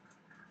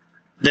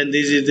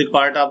this is the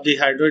part of the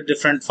hydraulic,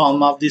 different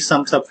form of the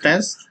some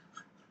substance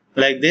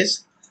like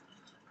this.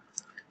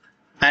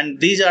 And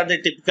these are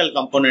the typical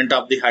component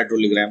of the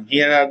hydraulic ram.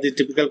 Here are the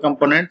typical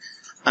component,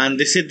 and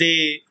this is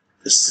the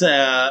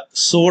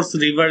source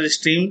river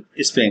stream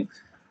spring,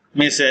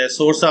 means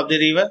source of the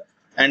river.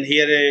 And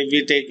here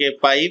we take a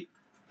pipe,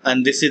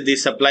 and this is the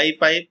supply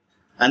pipe,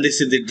 and this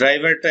is the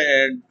drive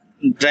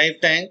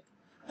tank,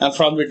 and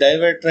from the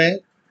driver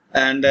tank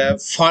and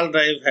fall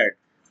drive head.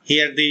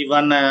 Here the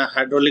one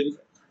hydraulic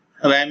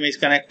ram is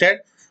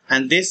connected,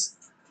 and this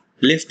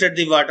lifted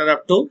the water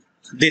up to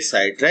this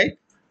side, right?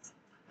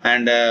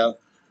 And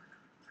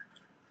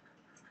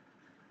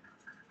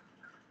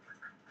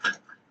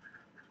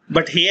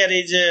but here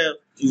is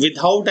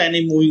without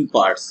any moving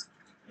parts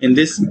in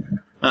this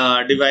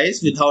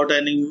device, without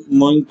any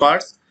moving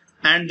parts,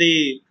 and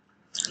the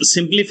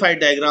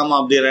simplified diagram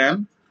of the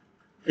ram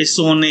is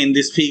shown in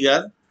this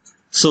figure.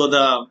 So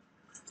the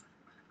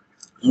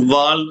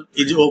valve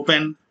is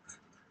open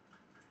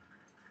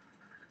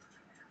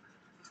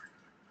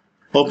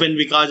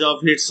because of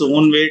its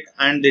own weight,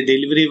 and the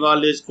delivery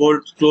valve is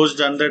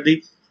closed under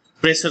the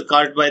pressure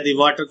caused by the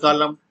water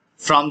column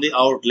from the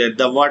outlet.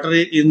 The water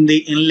in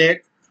the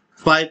inlet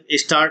pipe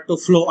start to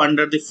flow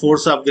under the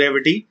force of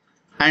gravity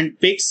and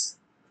picks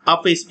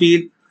up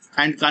speed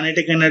and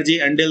kinetic energy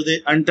until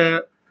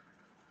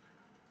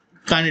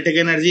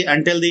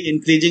the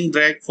increasing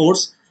drag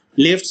force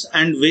lifts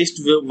and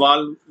waste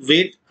valve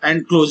weight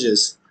and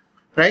closes,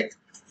 right?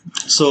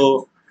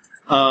 So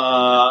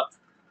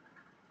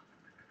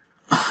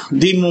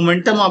the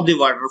momentum of the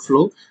water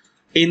flow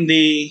in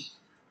the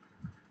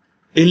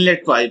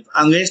inlet pipe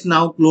against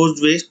now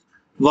closed waste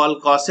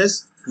valve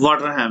causes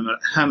water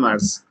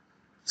hammers.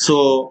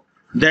 So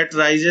that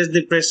raises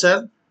the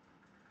pressure,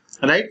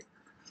 right?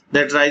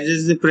 That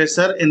raises the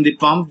pressure in the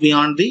pump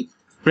beyond the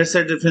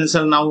pressure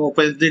differential. Now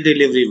opens the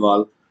delivery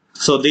valve.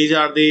 So these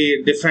are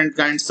the different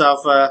kinds of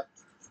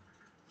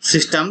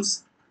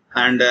systems,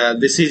 and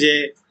this is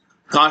a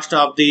cost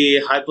of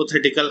the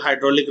hypothetical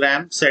hydraulic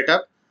ram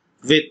setup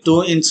with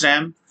 2-inch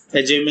ram,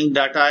 assuming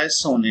data is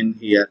shown in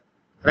here,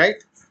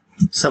 right?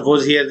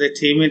 Suppose here the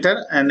 3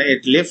 meter, and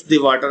it lifts the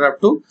water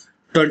up to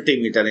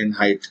 20 meter in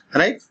height,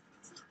 right?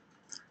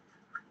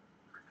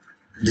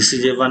 This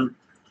is a one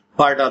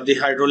part of the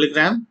hydraulic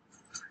ram,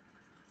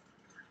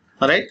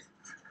 alright?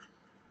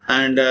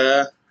 And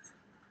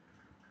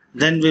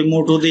then we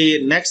move to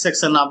the next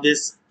section of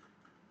this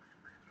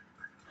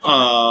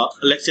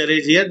lecture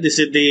is here. This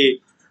is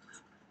the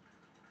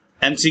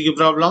MCQ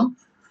problem.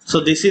 So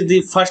this is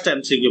the first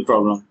MCQ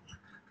problem.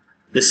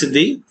 This is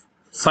the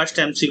first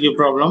MCQ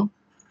problem.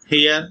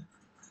 Here,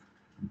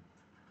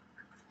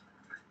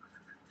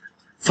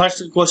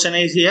 first question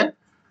is here.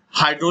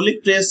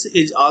 Hydraulic press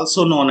is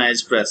also known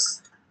as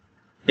press.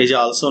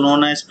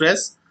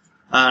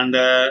 And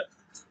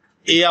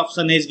A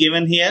option is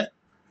given here,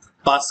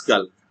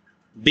 Pascal.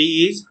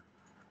 B is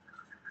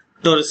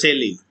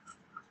Torricelli,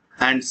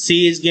 and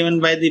C is given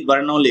by the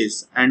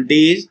Bernoullis, and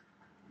D is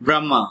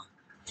Brahma.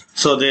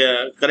 So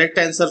the correct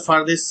answer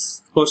for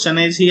this question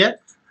is here.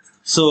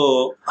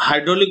 So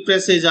hydraulic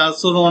press is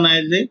also known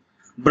as the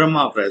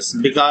Brahma press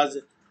because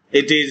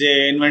it is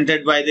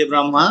invented by the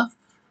Brahma,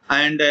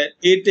 and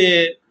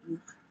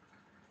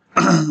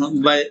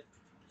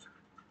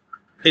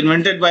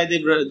invented by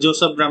the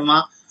Joseph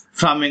Brahma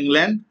from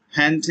England,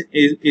 hence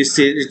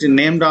is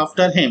named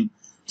after him.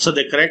 So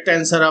the correct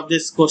answer of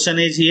this question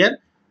is here.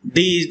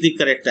 D is the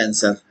correct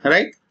answer,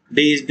 right?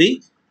 D is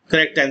the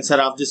correct answer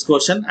of this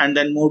question. And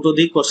then move to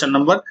the question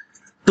number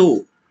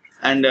 2.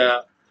 And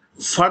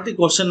for the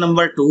question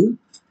number 2,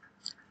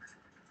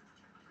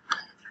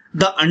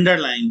 the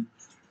underlying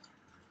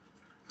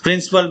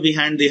principle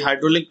behind the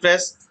hydraulic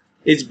press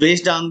is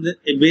based on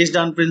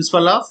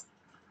principle of,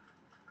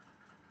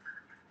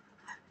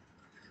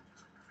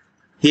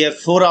 here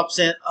 4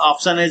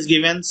 option is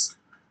given.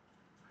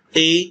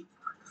 A,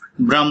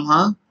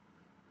 Brahma,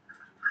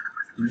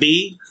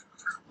 B,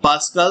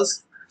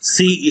 Pascals,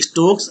 C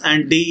Stokes,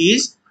 and D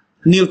is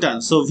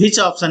Newton. So which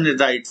option is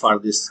right for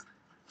this?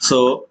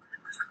 So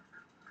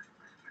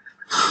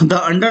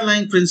the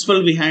underlying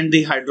principle behind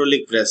the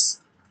hydraulic press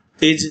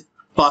is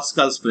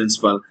Pascal's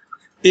principle.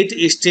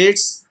 It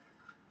states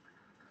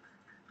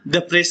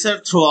the pressure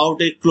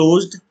throughout a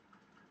closed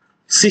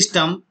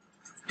system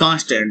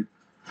constant,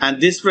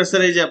 and this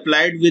pressure is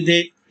applied with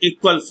a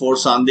equal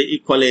force on the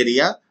equal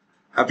area,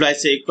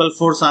 applies a equal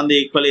force on the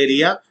equal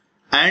area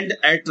and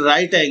at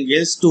right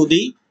angles to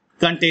the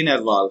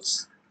container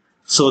walls.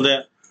 So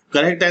the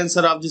correct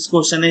answer of this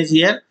question is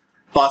here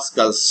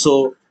Pascal's.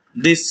 So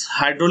this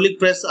hydraulic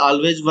press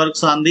always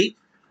works on the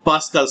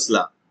Pascal's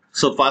law.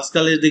 So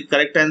Pascal is the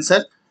correct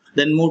answer.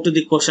 Then move to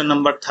the question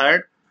number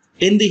 3rd.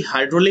 In the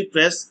hydraulic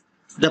press,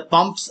 the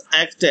pumps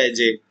act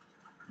as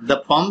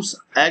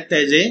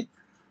a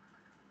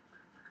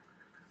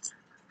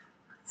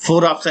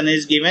 4 option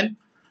is given.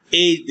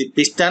 A is the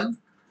piston,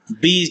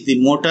 B is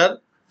the motor,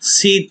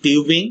 C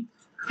tubing,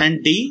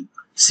 and D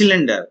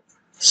cylinder.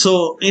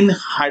 So in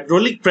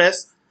hydraulic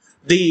press,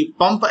 the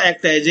pump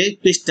act as a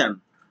piston.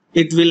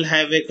 It will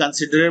have a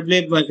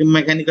considerably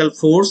mechanical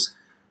force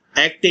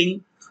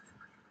acting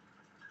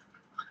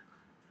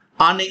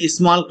on a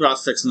small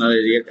cross-sectional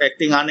area.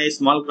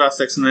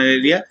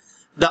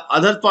 The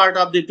other part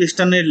of the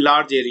piston is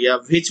large area,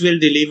 which will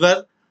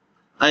deliver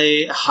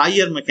a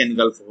higher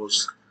mechanical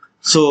force.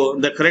 So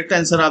the correct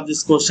answer of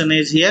this question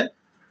is here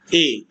A.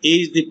 A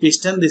is the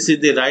piston. This is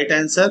the right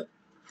answer.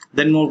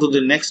 Then move to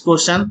the next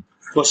question.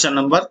 Question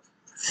number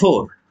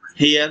 4.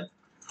 Here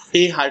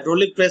a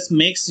hydraulic press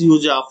makes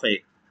use of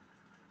a.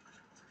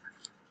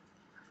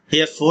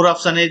 Here 4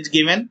 option is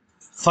given.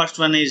 First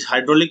one is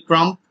hydraulic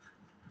pump,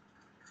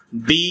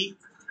 B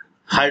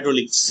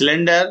hydraulic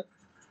cylinder,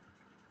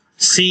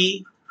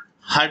 C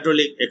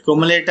hydraulic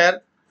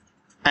accumulator,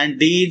 and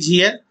D is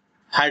here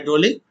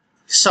hydraulic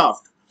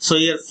shaft. So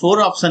here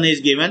 4 option is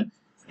given.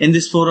 In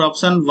this 4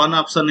 option, 1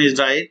 option is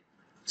right.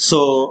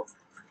 So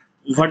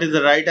what is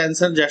the right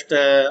answer? Just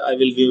I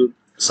will give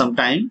some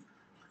time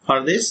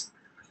for this.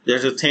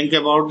 Just to think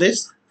about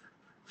this.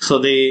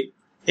 So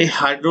a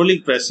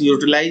hydraulic press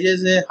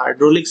utilizes a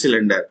hydraulic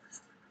cylinder.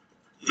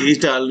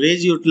 It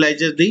always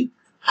utilizes the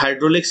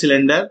hydraulic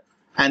cylinder,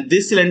 and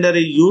this cylinder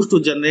is used to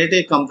generate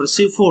a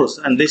compressive force,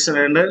 and this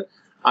cylinder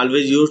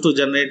always used to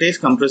generate a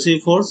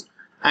compressive force,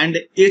 and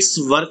its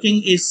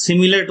working is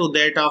similar to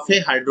that of a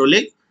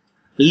hydraulic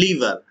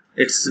lever.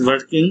 It's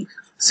working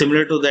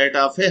similar to that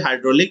of a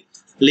hydraulic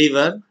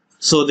lever.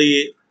 So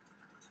the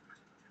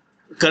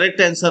correct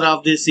answer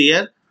of this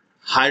here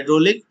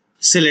hydraulic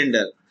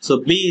cylinder. So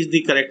B is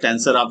the correct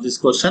answer of this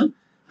question.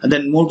 And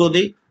then move to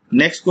the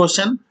next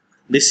question.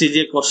 This is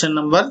a question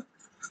number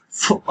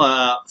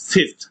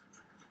 5th.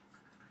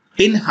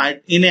 In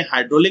a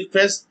hydraulic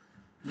press,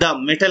 the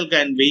metal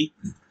can be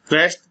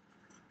crushed,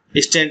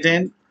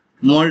 strengthened,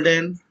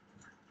 molded,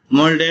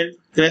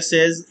 crushed,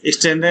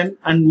 strengthened,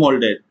 and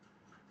molded.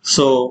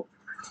 So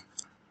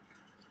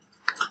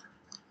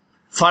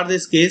for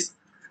this case,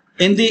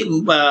 in the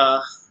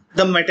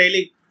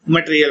metallic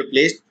material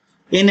placed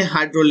in a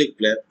hydraulic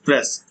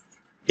press,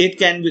 it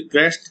can be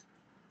crushed,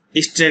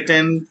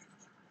 straightened,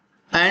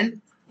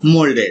 and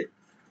molded,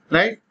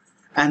 right?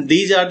 And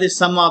these are the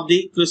some of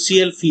the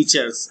crucial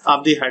features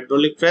of the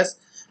hydraulic press,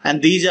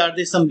 and these are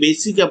the some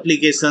basic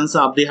applications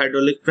of the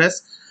hydraulic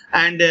press.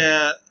 And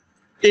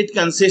it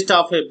consists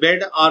of a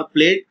bed or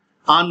plate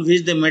on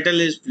which the metal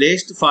is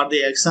placed for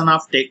the action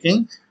of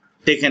taken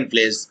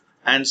place.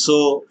 And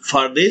so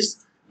for this,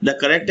 the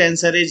correct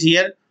answer is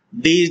here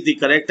D is the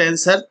correct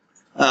answer,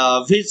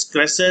 which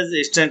crushes,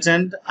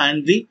 strengthened,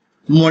 and the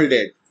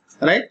molded,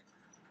 right?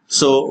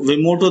 So we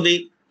move to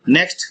the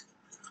next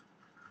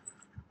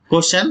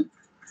question.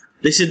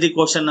 This is the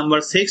question number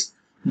 6.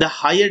 The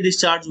higher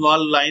discharge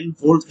valve line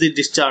holds the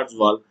discharge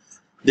valve.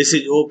 This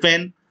is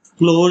open,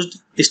 closed,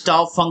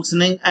 stop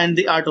functioning, and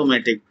the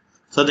automatic.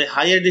 So the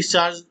higher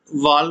discharge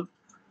valve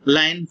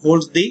line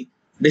holds the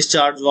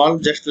discharge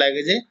valve just like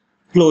as a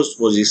closed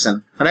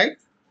position, right?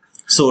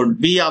 So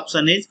B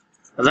option is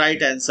right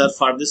answer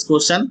for this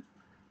question.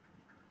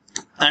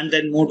 And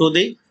then move to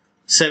the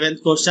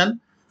 7th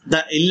question.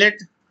 The inlet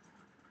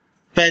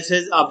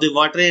passage of the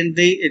water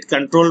entry is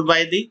controlled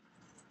by the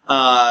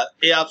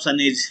A option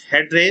is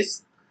head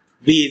race,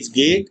 B is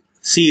gate,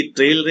 C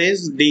trail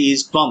race, D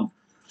is pump.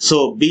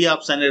 So B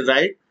option is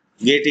right.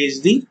 Gate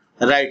is the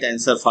right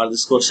answer for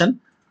this question.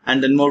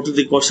 And then move to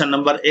the question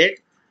number 8.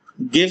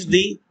 Gives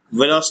the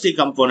velocity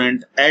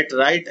component at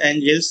right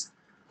angles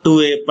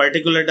to a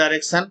particular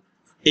direction.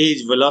 A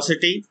is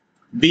velocity,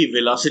 B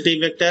velocity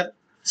vector,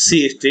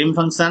 C stream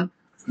function,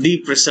 D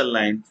pressure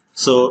line.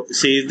 So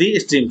C is the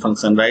stream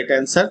function, right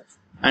answer.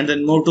 And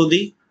then move to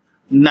the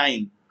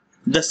 9.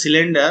 The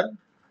cylinder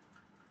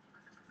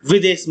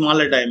with a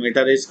smaller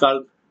diameter is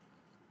called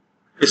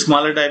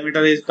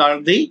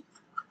the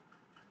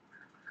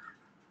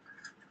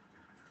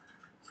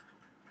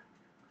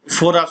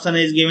 4 option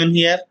is given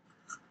here.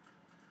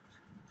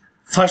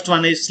 First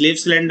one is slave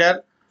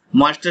cylinder,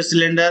 master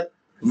cylinder,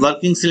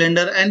 working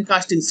cylinder, and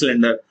casting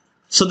cylinder.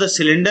 So the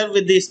cylinder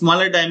with the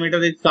smaller diameter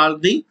is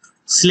called the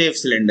slave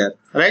cylinder,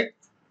 right?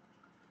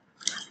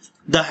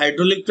 The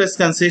hydraulic press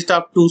consists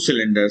of two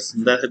cylinders.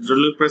 The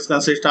hydraulic press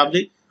consists of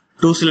the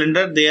two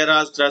cylinders. There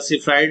are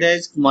classified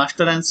as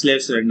master and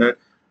slave cylinder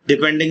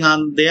depending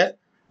on their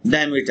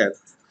diameter.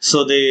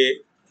 So the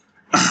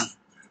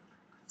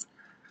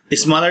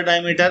smaller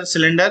diameter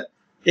cylinder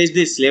is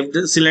the slave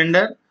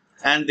cylinder,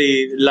 and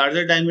the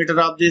larger diameter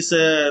of this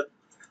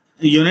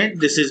unit,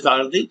 this is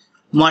called the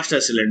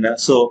master cylinder.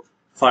 So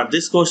for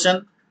this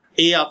question,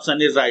 A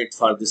option is right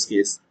for this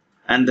case.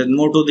 And then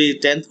move to the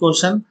 10th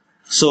question.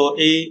 So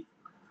A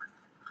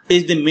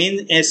is the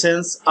main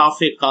essence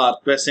of a car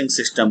pressing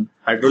system: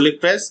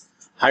 hydraulic press,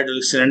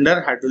 hydraulic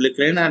cylinder, hydraulic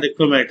crane, and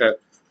accumulator.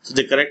 So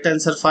the correct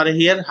answer for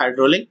here,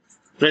 hydraulic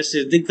press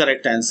is the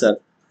correct answer.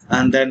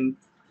 And then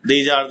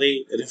these are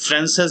the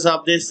references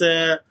of this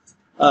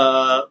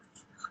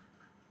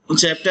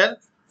chapter.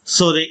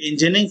 So the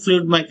engineering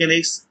fluid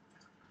mechanics,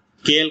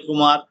 K.L.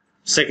 Kumar.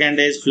 Second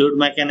is fluid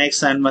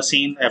mechanics and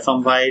machine,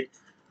 F.M. White.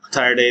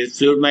 Third is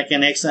fluid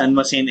mechanics and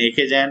machine,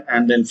 A.K. Jain.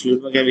 And then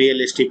fluid mechanics,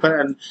 V.L. Steeper.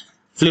 And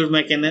fluid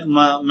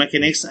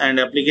mechanics and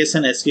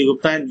application, S.K.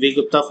 Gupta and V.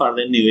 Gupta for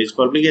the New Age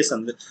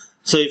publication.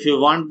 So if you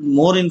want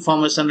more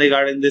information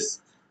regarding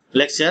this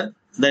lecture,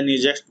 then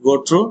you just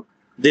go through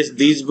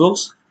these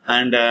books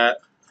and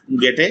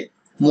get a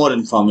more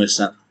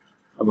information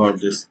about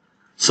this.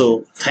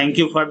 So thank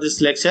you for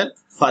this lecture,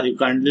 for you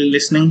kindly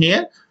listening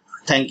here.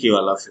 Thank you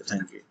all of you.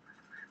 Thank you.